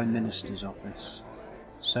the Prime Minister's office.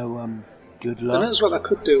 So, good And luck. that's what that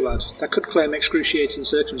could do, lad. That could claim excruciating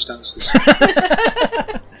circumstances.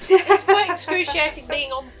 It's quite excruciating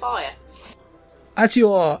being on fire. As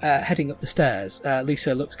you're heading up the stairs,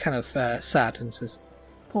 Lisa looks kind of sad and says,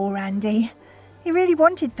 Poor Andy. He really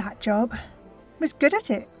wanted that job. Was good at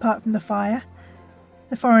it, apart from the fire.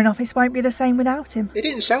 The Foreign Office won't be the same without him. It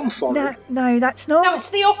didn't sound foreign. No, that's not. No, it's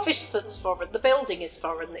the office that's foreign. The building is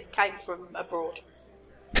foreign. It came from abroad.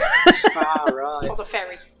 Right. On the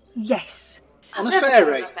ferry. Yes. On a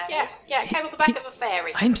ferry? Yeah, it came on the back of a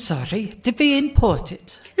ferry. I'm sorry, did we import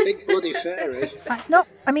it? Big bloody ferry. That's not...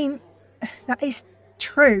 I mean, that is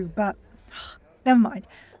true, but... Never mind.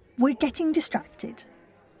 We're getting distracted.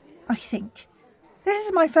 I think. This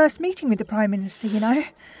is my first meeting with the Prime Minister, you know.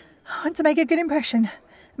 I want to make a good impression.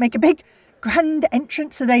 Make a big, grand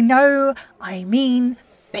entrance so they know I mean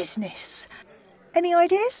business. Any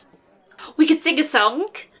ideas? We could sing a song.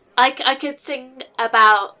 I could sing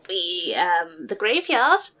about the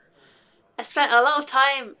graveyard. I spent a lot of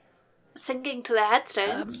time singing to the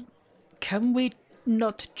headstones. Can we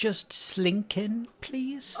not just slink in,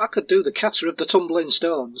 please? I could do the Catter of the Tumbling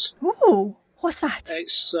Stones. Ooh, what's that?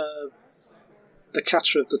 It's the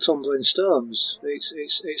Catter of the Tumbling Stones.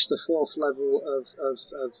 It's the fourth level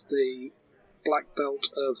of the black belt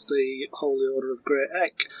of the Holy Order of Great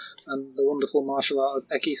Ek and the wonderful martial art of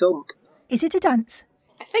Eki Thump. Is it a dance?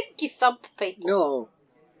 I think you thump people.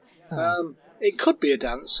 No. It could be a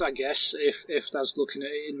dance, I guess, if that's looking at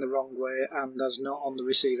it in the wrong way and that's not on the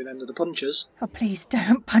receiving end of the punches. Oh, please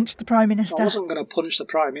don't punch the Prime Minister. I wasn't going to punch the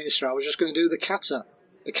Prime Minister, I was just going to do the Catter.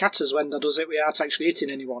 The Catter's when that does it without actually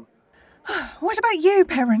hitting anyone. What about you,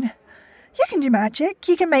 Perrin? You can do magic.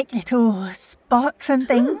 You can make little sparks and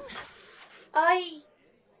things. I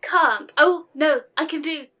can't. Oh, no, I can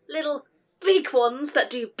do little big ones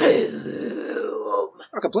that do boom.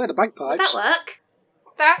 I can play the bagpipes. Would that work?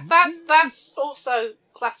 That's also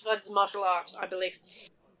classified as martial art, I believe.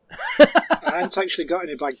 I haven't actually got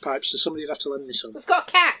any bagpipes, so somebody'd have to lend me some. We've got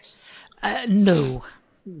a cat. No.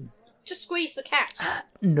 Just squeeze the cat.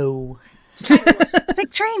 No.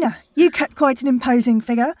 Victrina, you cut quite an imposing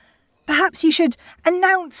figure. Perhaps you should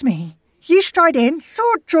announce me. You stride in,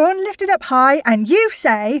 sword drawn, lifted up high, and you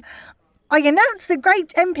say, I announce the great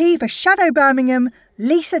MP for Shadow Birmingham,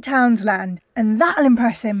 Lisa Townsland, and that'll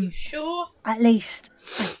impress him. You sure? At least,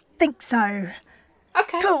 I think so.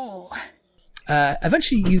 Okay. Cool.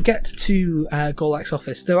 Eventually you get to Gorlak's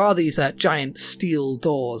office. There are these giant steel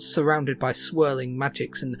doors surrounded by swirling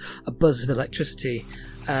magics and a buzz of electricity.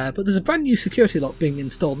 But there's a brand new security lock being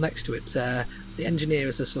installed next to it. The engineer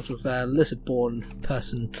is a sort of lizard-born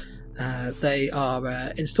person. They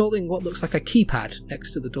are installing what looks like a keypad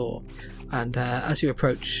next to the door. And as you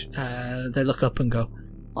approach, they look up and go,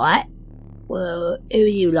 What? Well, who are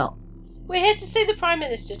you lot? We're here to see the Prime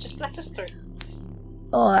Minister. Just let us through.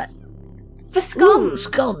 Alright. For scones. Ooh,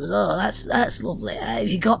 scones. Oh, that's lovely. Have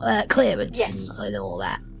you got clearance Yes. and all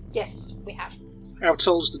that? Yes, we have. How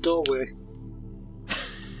tall's the doorway?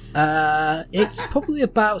 it's probably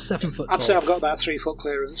about 7 foot tall. I'd say I've got about 3 foot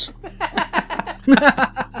clearance.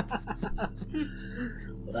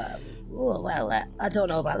 Well, I don't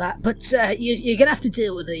know about that, but you're gonna have to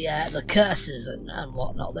deal with the curses and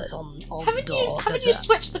whatnot that's on the door. Haven't you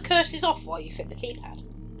switched the curses off while you fit the keypad?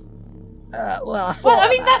 I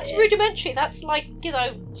mean, that's rudimentary. That's like,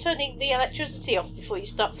 turning the electricity off before you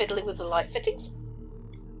start fiddling with the light fittings.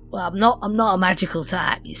 Well, I'm not a magical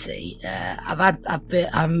type, you see.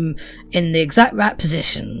 I'm in the exact right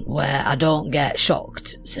position where I don't get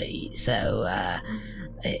shocked. See, so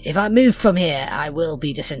if I move from here, I will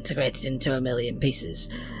be disintegrated into a million pieces.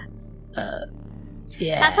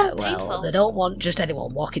 Yeah, That sounds painful. They don't want just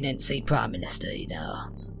anyone walking in to see Prime Minister, you know.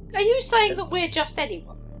 Are you saying that we're just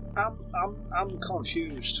anyone? I'm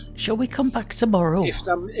confused. Shall we come back tomorrow? If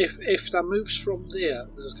that moves from there,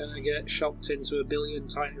 there's going to get shocked into a billion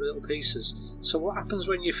tiny little pieces. So what happens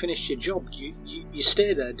when you finish your job? You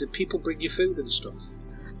stay there. Do people bring you food and stuff?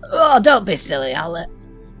 Oh, don't be silly. I'll let.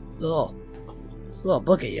 Oh,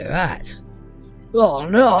 bugger, you're right. Oh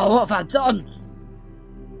no, what have I done?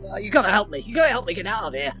 You gotta help me. You gotta help me get out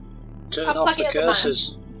of here. Turn I'll off plug the it at the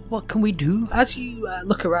curses. What can we do? As you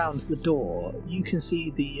look around the door, you can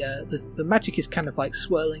see the magic is kind of like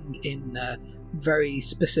swirling in very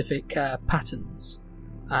specific patterns.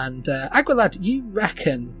 And Agrilad, you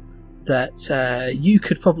reckon that you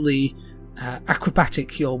could probably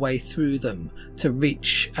acrobatic your way through them to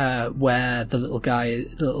reach where the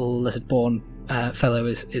little lizard-born fellow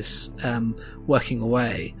is working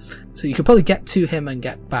away. So you could probably get to him and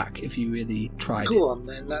get back if you really tried it. Go on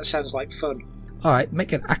then, that sounds like fun. Alright,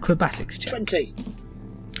 make an acrobatics check. 20.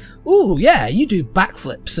 Ooh, yeah, you do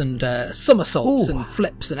backflips and somersaults Ooh, and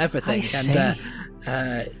flips and everything. I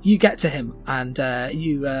And you get to him and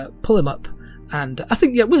you pull him up And I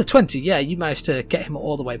think, with a 20, you managed to get him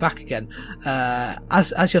all the way back again.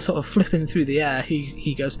 As you're sort of flipping through the air,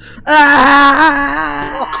 he goes,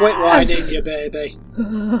 "Ah!" Oh, quit whining, you baby.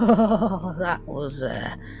 That was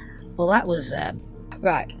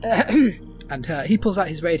right. And he pulls out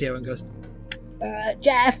his radio and goes,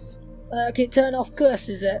 Jeff, can you turn off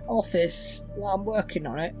curses at office while I'm working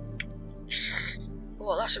on it?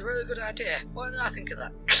 Oh, that's a really good idea. Why didn't I think of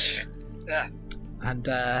that? Yeah. And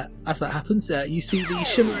as that happens, you see the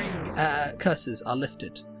shimmering curses are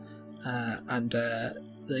lifted, and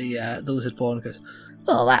the lizard-born goes,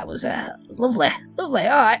 "Oh, that was lovely. All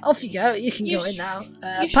right, off you go. You can go in now.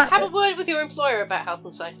 You should have a word with your employer about health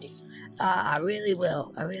and safety. I really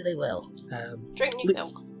will. Drink new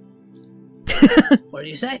milk. What did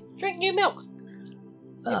you say? Drink new milk.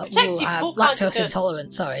 It protects you from all kinds of lactose curses.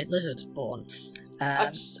 intolerant. Sorry, lizard-born.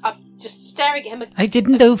 I'm just staring at him. I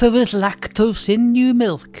didn't know there was lactose in new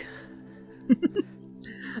milk.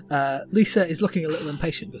 Lisa is looking a little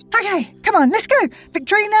impatient. Okay, come on, let's go.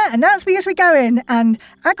 Victorina, announce me as we go in. And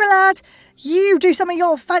Agrilad, you do some of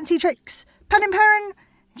your fancy tricks. Pen and Perrin,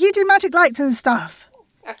 you do magic lights and stuff.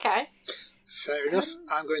 Okay. Fair enough.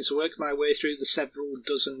 I'm going to work my way through the several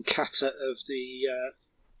dozen kata of the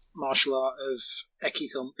martial art of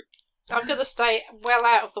Eki Thump. I'm going to stay well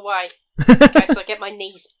out of the way. Okay, so I get my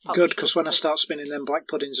knees punched. Good, because when I start spinning them black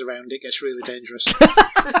puddings around, it gets really dangerous.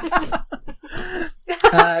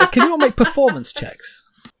 Can you all make performance checks?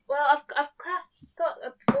 Well, I've got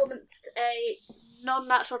a performance a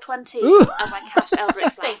non-natural 20 Ooh. as I cast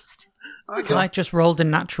Eldritch Blast. I just rolled a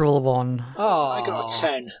natural one. Oh, I got a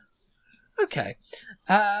 10. Okay.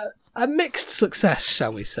 A mixed success,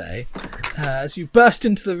 shall we say, as you burst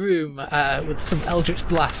into the room with some Eldritch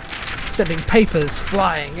Blast, sending papers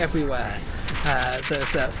flying everywhere.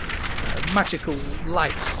 There's magical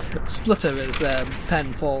lights splutter as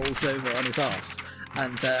Pen falls over on his arse,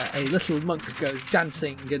 and a little monk goes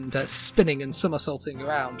dancing and spinning and somersaulting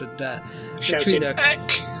around, and Shouting,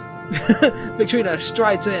 Victorina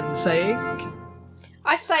strides in, saying,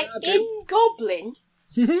 I say in Goblin,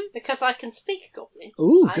 because I can speak Goblin.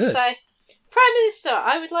 Ooh, I good. say, Prime Minister,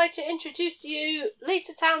 I would like to introduce to you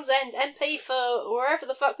Lisa Townsend, MP for wherever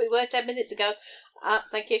the fuck we were 10 minutes ago.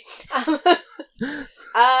 Thank you.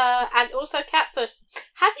 And also Catpuss.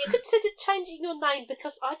 Have you considered changing your name?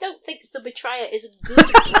 Because I don't think the Betrayer is a good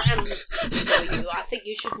brand for you. I think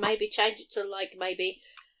you should maybe change it to, maybe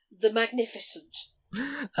the Magnificent.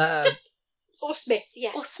 Or Smith,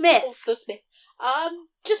 yes. Or Smith. Or the Smith.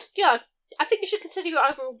 I think you should consider your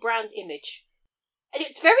overall brand image. And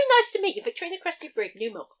it's very nice to meet you, Victorina Cresty-Brigg,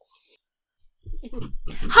 New Milk.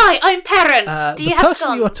 Hi, I'm Perrin. Do you have The person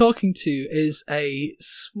scones? you are talking to is a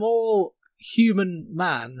small human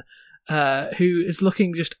man who is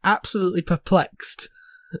looking just absolutely perplexed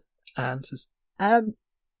and says,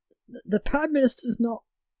 The Prime Minister's not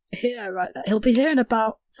here right now. He'll be here in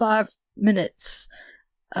about 5 minutes.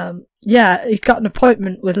 He's got an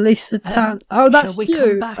appointment with Lisa Town. Oh, that's shall we you.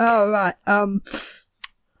 come back? Oh, right.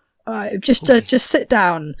 Alright, just sit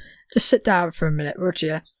down. Just sit down for a minute, would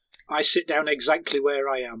you? I sit down exactly where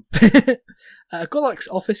I am. Gorlok's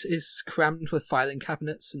office is crammed with filing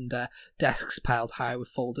cabinets and desks piled high with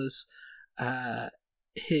folders.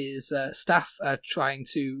 His staff are trying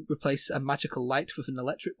to replace a magical light with an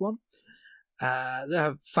electric one.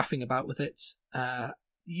 They're faffing about with it.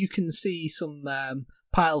 You can see some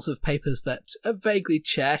piles of papers that are vaguely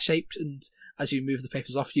chair-shaped, and as you move the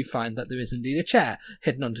papers off, you find that there is indeed a chair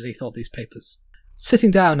hidden underneath all these papers.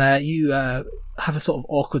 Sitting down, you have a sort of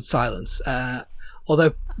awkward silence.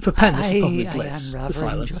 Although for Pen, this is probably bliss. I am rather the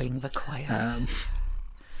silence. enjoying the quiet.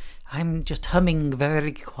 I'm just humming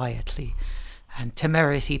very quietly, and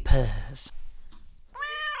Temerity purrs.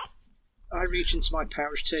 I reach into my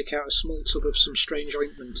pouch, take out a small tub of some strange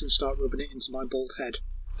ointment and start rubbing it into my bald head.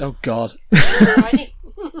 Oh, God.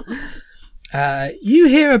 You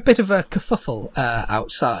hear a bit of a kerfuffle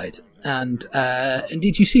outside, and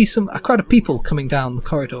indeed you see a crowd of people coming down the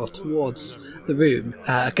corridor towards the room.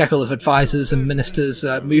 A gaggle of advisors and ministers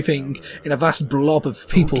moving in a vast blob of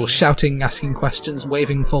people, shouting, asking questions,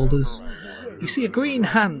 waving folders. You see a green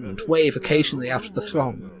hand wave occasionally out of the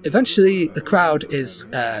throng. Eventually the crowd is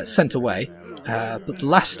sent away, but the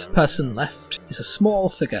last person left is a small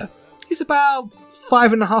figure. He's about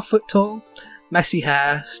 5.5 foot tall, messy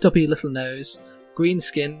hair, stubby little nose, green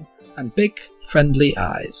skin, and big, friendly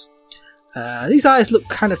eyes. These eyes look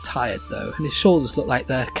kind of tired, though, and his shoulders look like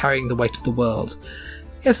they're carrying the weight of the world.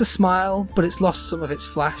 He has a smile, but it's lost some of its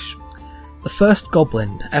flash. The first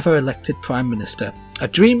goblin ever elected Prime Minister. A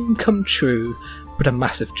dream come true, but a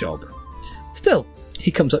massive job. Still,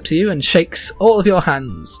 he comes up to you and shakes all of your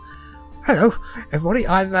hands. hello, everybody.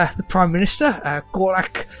 I'm the Prime Minister,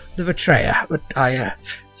 Gorlak the Betrayer. But I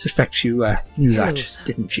suspect you knew Hello, that, sir.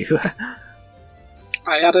 didn't you?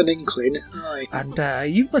 I had an inkling. Aye. And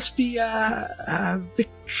you must be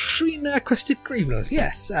Victrina Crested Greenwood.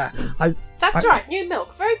 Yes, That's right, New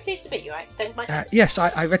Milk. Very pleased to meet you. I extend my hand. yes,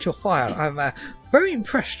 I read your file. I'm very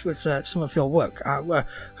impressed with some of your work. We're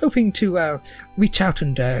hoping to reach out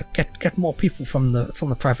and get more people from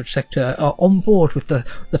the private sector on board with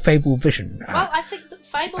the Fable vision. Well, I think that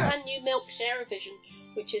Fable and New Milk share a vision,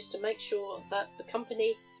 which is to make sure that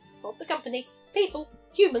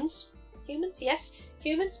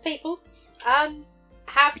people,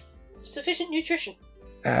 have sufficient nutrition.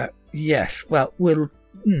 Yes, well,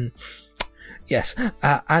 yes,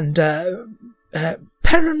 and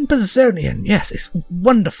Perrin Bazonian, yes, it's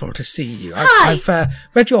wonderful to see you. Hi! I've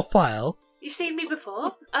read your file. You've seen me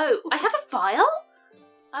before? Oh, I have a file?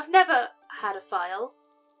 I've never had a file.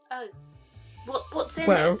 Oh. What's in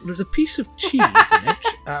Well, it? there's a piece of cheese in it.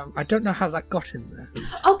 I don't know how that got in there.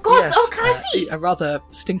 Oh, God! Yes, Oh, can I see? A rather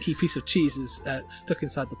stinky piece of cheese is stuck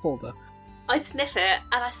inside the folder. I sniff it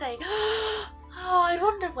and I say, oh, I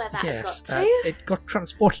wondered where that had got Yes, to. it got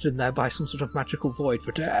transported in there by some sort of magical void.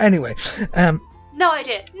 But anyway, No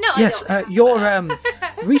idea. No, yes, I don't. your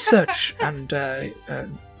research and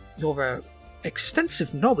your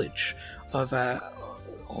extensive knowledge of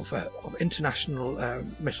international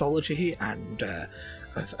mythology and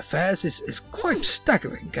of affairs is quite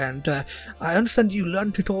staggering. And I understand you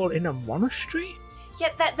learnt it all in a monastery. Yeah,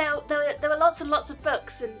 there were lots and lots of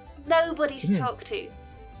books and nobody to talk to.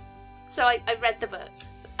 So I read the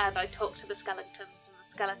books and I talked to the skeletons and the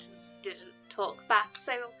skeletons didn't talk back.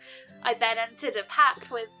 So I then entered a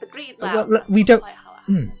pact with the Green Lord. Well, we don't.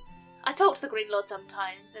 I talk to the Green Lord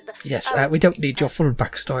sometimes. And, Yes, we don't need your full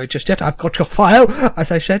backstory just yet. I've got your file,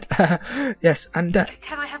 as I said. Yes, and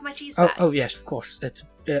can I have my cheese back? oh yes, of course. It's.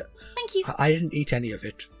 Thank you. I didn't eat any of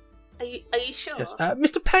it. Are you sure? Yes,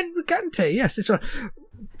 Mr. Penragante. Yes, it's a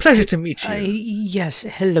pleasure to meet you. Yes,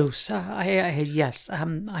 hello, sir. Yes,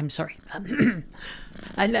 I'm sorry.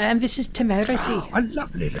 And this is Temerity. Oh, a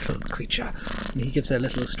lovely little creature. And he gives her a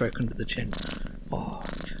little stroke under the chin. Oh,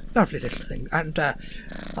 lovely little thing. And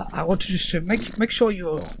I wanted just to make sure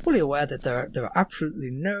you're fully aware that there are absolutely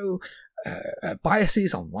no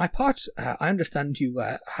biases on my part. I understand you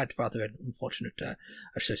had rather an unfortunate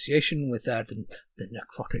association with the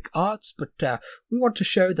necrotic arts, but we want to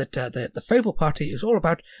show that the Fable Party is all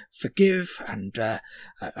about forgive and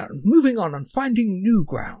moving on and finding new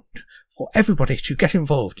ground for everybody to get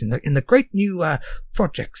involved in the great new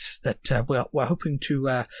projects that we're hoping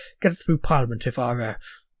to get through Parliament if our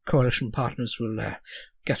coalition partners will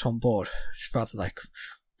get on board. It's rather like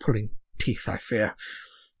pulling teeth, I fear.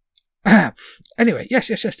 Anyway, yes.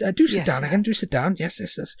 Do sit down again. Do sit down. Yes.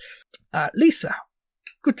 Lisa,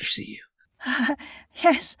 good to see you.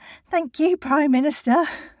 Yes, thank you, Prime Minister.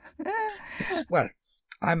 Yes, well,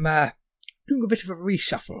 I'm doing a bit of a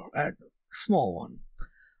reshuffle, a small one.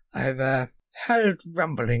 I've heard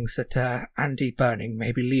rumblings that Andy Burning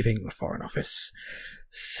may be leaving the Foreign Office,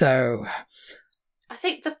 so... I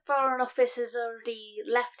think the Foreign Office has already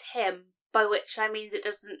left him, by which I means it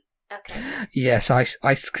doesn't... Okay. Yes, I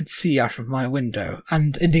could see out of my window,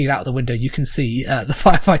 and indeed out of the window you can see the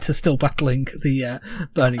firefighters still battling the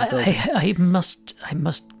burning building. I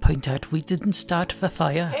must point out we didn't start the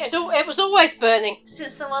fire. It was always burning.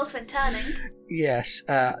 Since the world's been turning. Yes,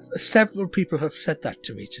 several people have said that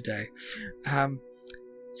to me today.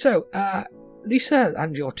 So, Lisa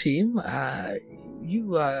and your team,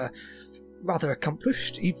 you are rather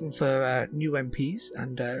accomplished, even for new MPs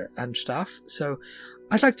and staff. So,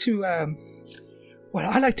 I'd like to,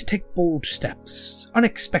 I like to take bold steps,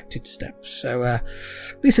 unexpected steps. So,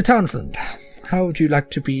 Lisa Townsend, how would you like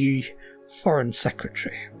to be Foreign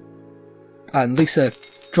Secretary? And Lisa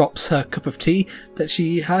drops her cup of tea that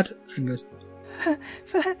she had and goes,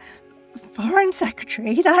 Foreign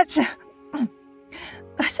Secretary? That's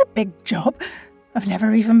a big job. I've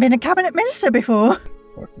never even been a cabinet minister before.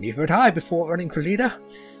 Well, neither had I before running for leader.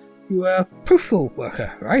 You are a postal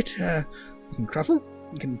worker, right? You can travel,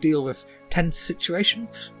 you can deal with tense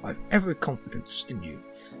situations. I have every confidence in you.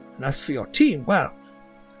 And as for your team, well,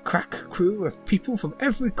 crack crew of people from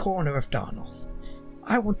every corner of Darnoth.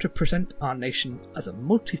 I want to present our nation as a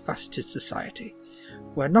multifaceted society.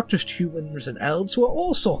 We're not just humans and elves, we're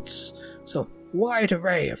all sorts. So, wide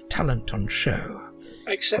array of talent on show.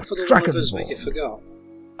 Except for the one of us that you forgot.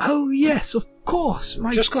 Oh yes, of course,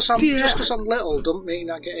 my Just because dear. I'm little, don't mean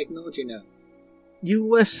I get ignored, you know. You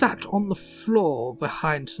were sat on the floor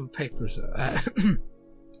behind some papers.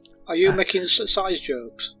 Are you making size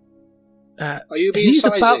jokes? Are you being He's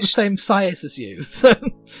sizist? about the same size as you. So,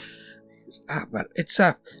 well, it's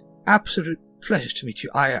an absolute pleasure to meet you.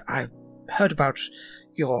 I heard about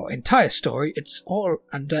your entire story. It's all,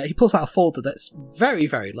 and he pulls out a folder that's very,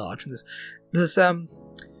 very large. And there's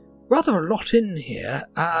rather a lot in here.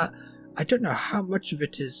 I don't know how much of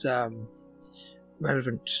it is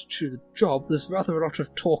relevant to the job. There's rather a lot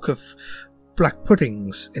of talk of black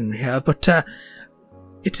puddings in here, but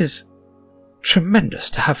it is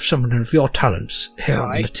tremendous to have someone of your talents here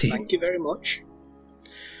on the team. Thank you very much.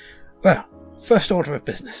 Well, first order of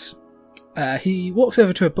business. He walks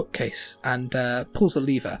over to a bookcase and pulls a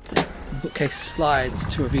lever. The bookcase slides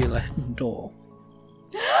to reveal a hidden door.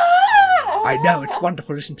 I know, it's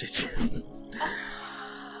wonderful, isn't it?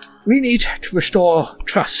 We need to restore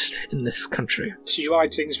trust in this country. So you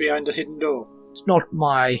hide things behind a hidden door? It's not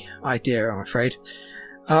my idea, I'm afraid.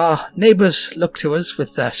 Our neighbours look to us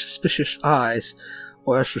with their suspicious eyes,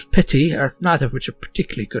 or else with pity, neither of which are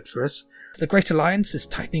particularly good for us. The Great Alliance is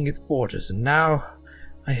tightening its borders, and now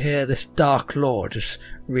I hear this Dark Lord is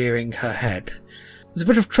rearing her head. There's a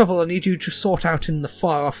bit of trouble I need you to sort out in the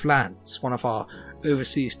far-off lands, one of our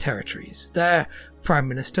overseas territories. Their Prime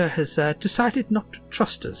Minister has decided not to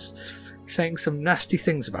trust us, saying some nasty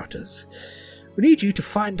things about us. We need you to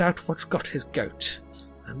find out what's got his goat,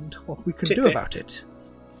 and what we can do about it.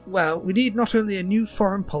 Well, we need not only a new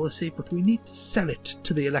foreign policy, but we need to sell it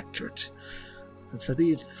to the electorate. And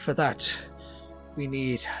for that, we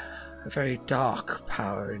need a very dark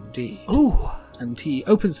power indeed. Ooh! And he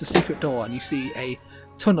opens the secret door, and you see a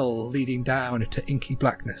tunnel leading down into inky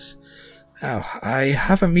blackness. Now, I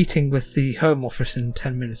have a meeting with the Home Office in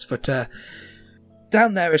 10 minutes, but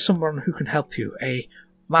down there is someone who can help you, a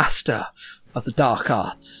master of the dark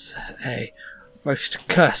arts, a most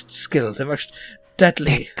cursed skill, the most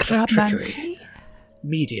deadly of trickery,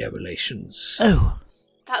 media relations. Oh,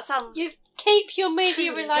 that sounds. You keep your media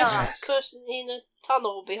truly relations dark. person in a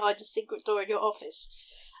tunnel behind a secret door in your office.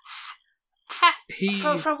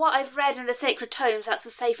 From what I've read in the sacred tomes, that's the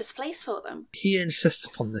safest place for them. He insists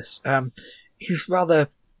upon this. He's rather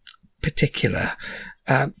particular.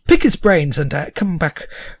 Pick his brains and come back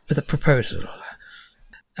with a proposal.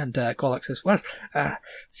 And Gorlak says, well,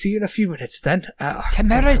 see you in a few minutes then.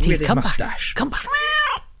 Temerity, really come must back. dash. Come back.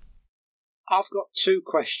 I've got 2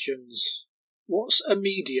 questions. What's a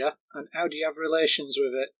media, and how do you have relations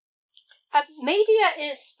with it? Media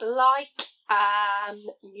is like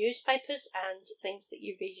newspapers and things that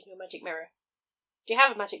you read in your magic mirror. Do you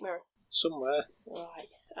have a magic mirror? Somewhere. Right.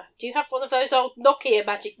 Do you have one of those old Nokia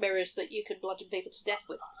magic mirrors that you can bludgeon people to death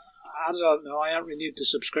with? I don't know. I haven't renewed the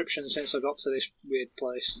subscription since I got to this weird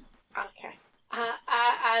place. Okay.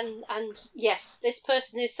 And yes, this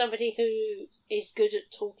person is somebody who is good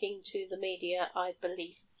at talking to the media, I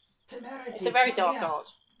believe. Temerity, It's a very dark art.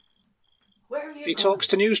 Where have you He talks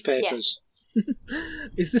to newspapers. Yes.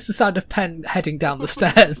 Is this the sound of Pen heading down the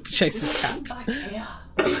stairs to chase his cat?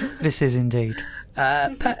 This is indeed.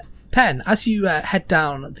 Pen, as you head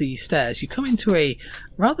down the stairs, you come into a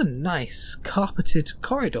rather nice carpeted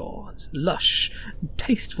corridor. It's lush and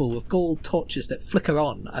tasteful with gold torches that flicker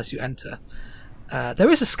on as you enter. There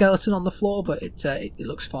is a skeleton on the floor, but it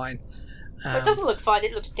looks fine. It doesn't look fine,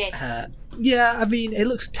 it looks dead. Yeah, I mean, it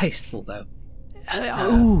looks tasteful, though.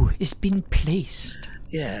 It's been placed.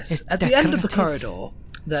 Yes. It's At the end of the decorative. corridor,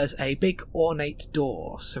 there's a big ornate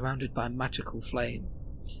door surrounded by magical flame.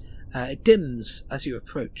 It dims as you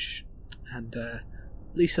approach, and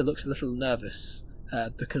Lisa looks a little nervous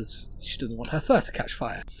because she doesn't want her fur to catch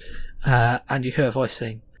fire. And you hear a voice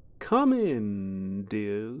saying, Come in,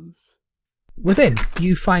 dears. Within,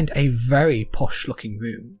 you find a very posh-looking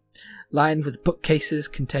room, lined with bookcases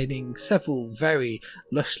containing several very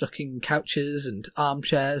lush-looking couches and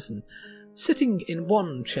armchairs, and sitting in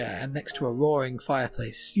one chair next to a roaring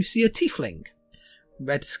fireplace, you see a tiefling.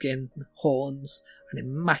 Red skin, horns, and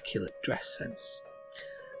immaculate dress sense.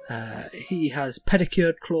 He has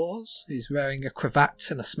pedicured claws, he's wearing a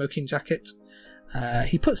cravat and a smoking jacket.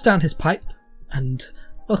 He puts down his pipe and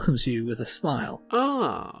welcomes you with a smile.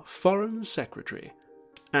 Ah, Foreign Secretary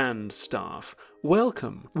and staff.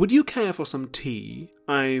 Welcome. Would you care for some tea?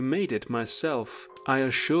 I made it myself. I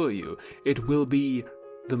assure you, it will be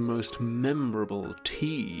the most memorable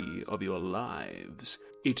tea of your lives.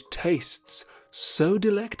 It tastes so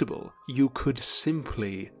delectable, you could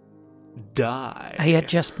simply die. I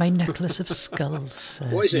adjust my necklace of skulls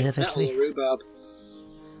What is it? nervously. Nettle or rhubarb?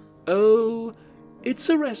 Oh, it's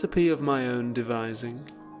a recipe of my own devising,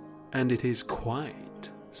 and it is quite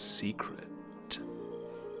secret.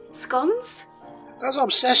 Scones? That's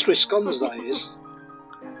obsessed with scones, that is.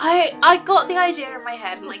 I got the idea in my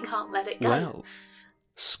head and I can't let it go. Well,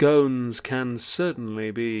 Scones can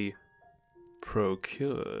certainly be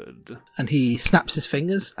procured. And he snaps his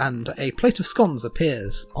fingers, and a plate of scones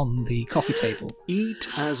appears on the coffee table. Eat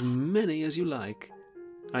as many as you like.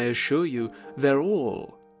 I assure you, they're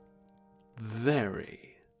all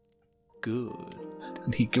very good.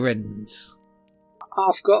 And he grins.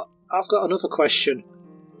 I've got another question.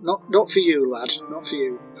 Not for you, lad. Not for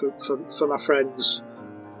you. For my friends.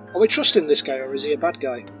 Are we trusting this guy, or is he a bad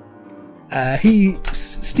guy? He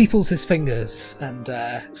steeples his fingers and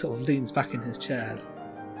sort of leans back in his chair.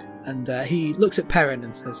 And he looks at Perrin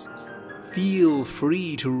and says, Feel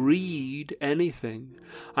free to read anything.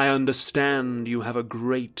 I understand you have a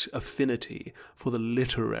great affinity for the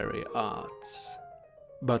literary arts.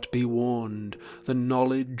 But be warned, the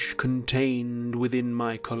knowledge contained within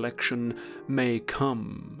my collection may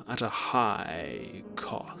come at a high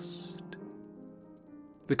cost.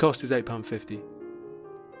 The cost is £8.50.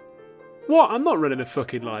 What? I'm not running a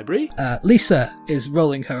fucking library. Lisa is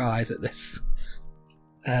rolling her eyes at this.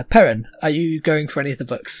 Perrin, are you going for any of the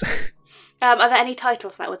books? Are there any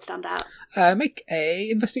titles that would stand out? Make a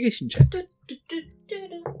investigation check.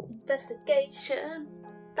 Investigation.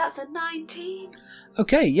 That's a 19.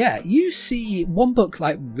 Okay, yeah. You see one book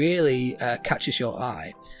really catches your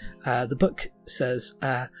eye. The book says,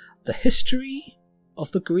 The History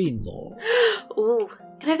of the Green Law. Ooh,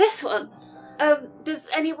 can I have this one? Does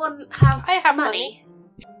anyone have I have money?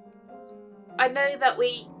 I know that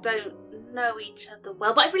we don't know each other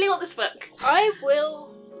well, but I really want this book. I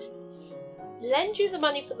will lend you the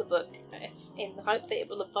money for the book in the hope that it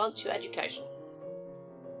will advance your education.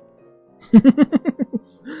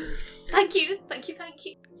 Thank you.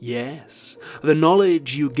 Yes, the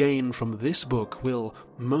knowledge you gain from this book will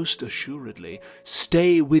most assuredly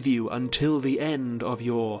stay with you until the end of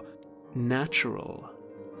your natural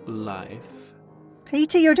life.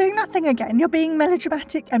 Peter, you're doing that thing again. You're being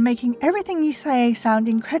melodramatic and making everything you say sound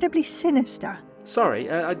incredibly sinister. Sorry,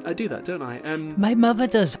 I do that, don't I? My mother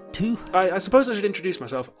does too. I suppose I should introduce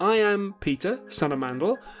myself. I am Peter, son of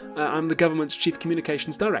Mandel. I'm the government's chief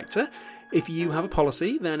communications director. If you have a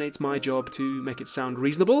policy, then it's my job to make it sound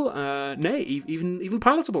reasonable, nay, even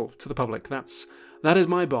palatable to the public. That is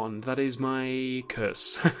my bond. That is my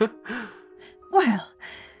curse. Well,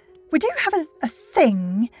 we do have a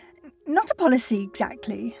thing, not a policy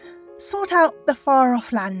exactly. Sort out the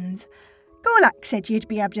far-off lands. Gorlak said you'd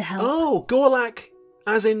be able to help. Oh, Gorlak,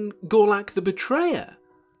 as in Gorlak the Betrayer.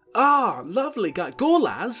 Ah, lovely guy.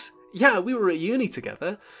 Gorlaz? Yeah, we were at uni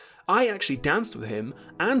together. I actually danced with him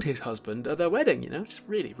and his husband at their wedding, just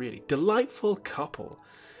really, really delightful couple.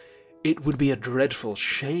 It would be a dreadful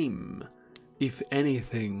shame if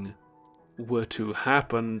anything were to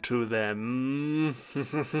happen to them.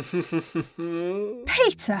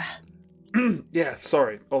 Peter! Yeah,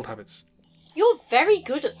 sorry, old habits. You're very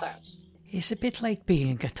good at that. It's a bit like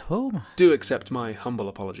being at home. Do accept my humble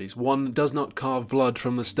apologies. One does not carve blood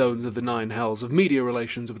from the stones of the 9 hells of media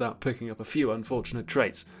relations without picking up a few unfortunate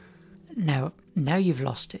traits. Now you've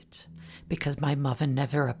lost it, because my mother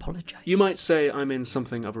never apologized. You might say I'm in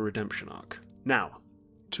something of a redemption arc. Now,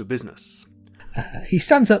 to business. He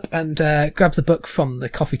stands up and grabs a book from the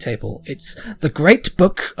coffee table. It's The Great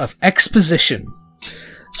Book of Exposition.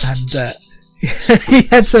 And he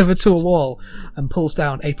heads over to a wall and pulls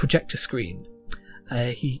down a projector screen.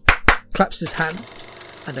 He claps his hand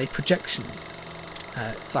and a projection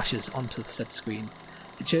flashes onto the said screen.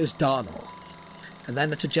 It shows Darnorth. And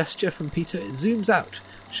then at a gesture from Peter, it zooms out,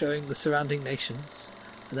 showing the surrounding nations,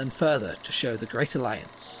 and then further to show the Great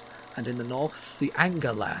Alliance, and in the north, the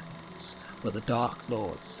Anger Lands, where the Dark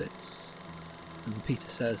Lord sits. And Peter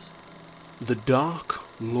says, The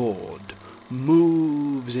Dark Lord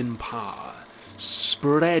moves in power,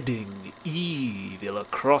 spreading evil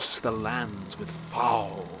across the lands with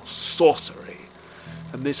foul sorcery,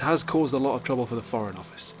 and this has caused a lot of trouble for the Foreign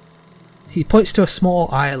Office. He points to a small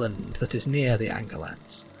island that is near the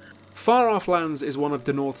Angerlands. Far Off Lands is one of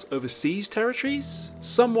Denorth's overseas territories,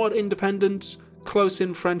 somewhat independent, close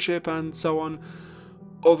in friendship and so on.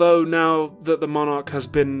 Although now that the monarch has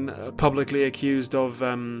been publicly accused of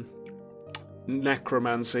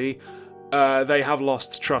necromancy, they have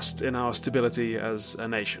lost trust in our stability as a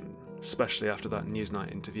nation, especially after that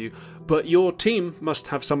Newsnight interview. But your team must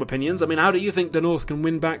have some opinions. I mean, how do you think Denorth can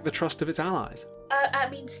win back the trust of its allies?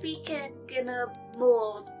 Speaking in a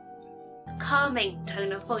more calming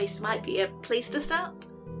tone of voice might be a place to start.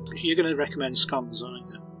 You're going to recommend scones, aren't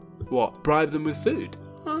you? What, bribe them with food?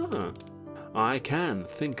 Ah, I can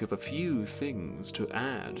think of a few things to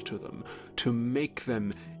add to them to make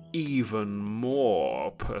them even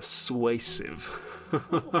more persuasive.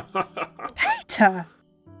 Peter!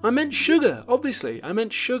 I meant sugar, obviously. I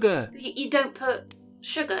meant sugar. You don't put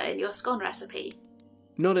sugar in your scone recipe?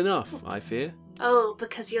 Not enough, I fear. Oh,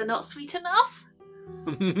 because you're not sweet enough?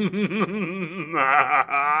 Can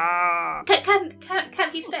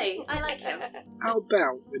he stay? I like him. How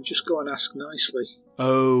about we just go and ask nicely?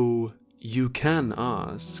 Oh, you can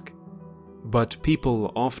ask. But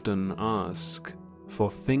people often ask for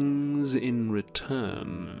things in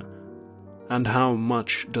return. And how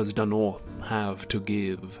much does Danorth have to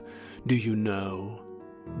give? Do you know?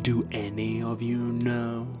 Do any of you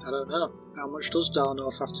know? I don't know. How much does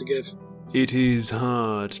Danorth have to give? It is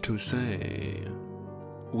hard to say.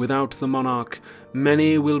 Without the monarch,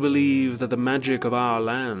 many will believe that the magic of our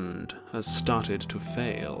land has started to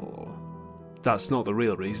fail. That's not the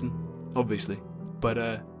real reason, obviously, but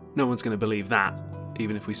no one's going to believe that,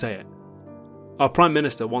 even if we say it. Our Prime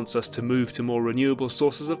Minister wants us to move to more renewable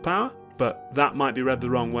sources of power, but that might be read the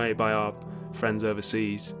wrong way by our friends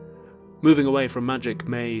overseas. Moving away from magic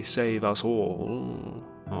may save us all,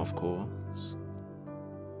 of course.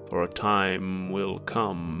 For a time will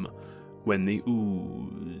come when the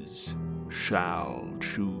ooze shall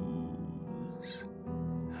choose,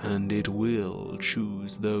 and it will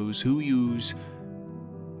choose those who use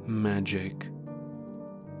magic.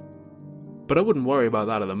 But I wouldn't worry about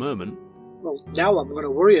that at the moment. Well, now I'm going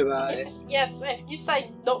to worry about it. Yes, if you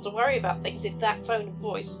say not to worry about things in that tone of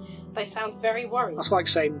voice, they sound very worried. That's like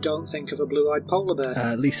saying don't think of a blue-eyed polar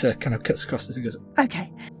bear. Lisa kind of cuts across this and goes,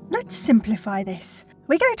 Okay, let's simplify this.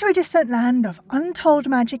 We go to a distant land of untold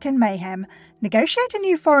magic and mayhem, negotiate a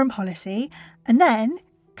new foreign policy, and then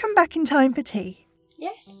come back in time for tea.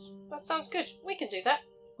 Yes, that sounds good. We can do that.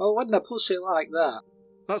 Oh, when they put it like that.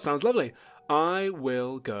 That sounds lovely. I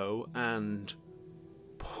will go and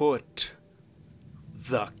put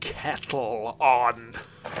the kettle on.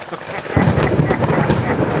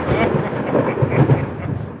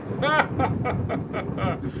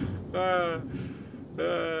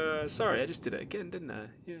 Sorry, I just did it again, didn't I?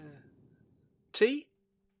 Yeah. Tea?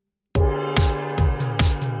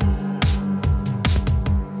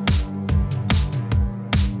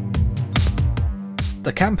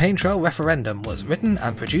 The Campaign Trail Referendum was written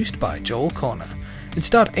and produced by Joel Corner. It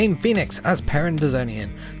starred AIM Phoenix as Perrin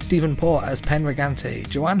Bezonian, Stephen Poore as Pen Regante,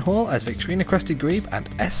 Joanne Hall as Victorina Crusty-Grebe, and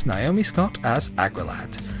S. Naomi Scott as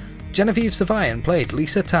Agrilad. Genevieve Savian played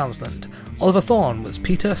Lisa Townsend, Oliver Thorne was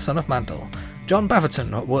Peter, son of Mandel, John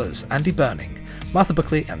Baverton was Andy Burning, Martha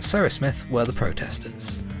Buckley and Sarah Smith were the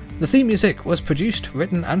protesters. The theme music was produced,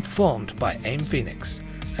 written and performed by AIM Phoenix.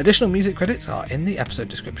 Additional music credits are in the episode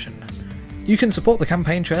description. You can support the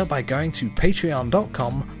Campaign Trail by going to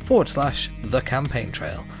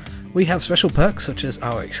patreon.com/thecampaigntrail. We have special perks such as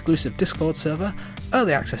our exclusive Discord server,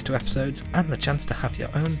 early access to episodes, and the chance to have your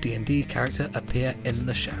own D&D character appear in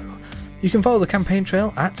the show. You can follow the Campaign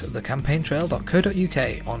Trail at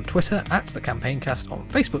thecampaigntrail.co.uk, on Twitter at thecampaigncast, on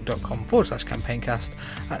facebook.com/campaigncast,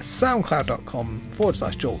 at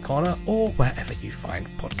soundcloud.com/Joel Corner, or wherever you find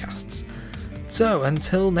podcasts. So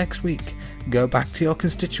until next week, go back to your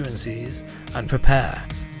constituencies and prepare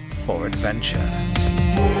for adventure.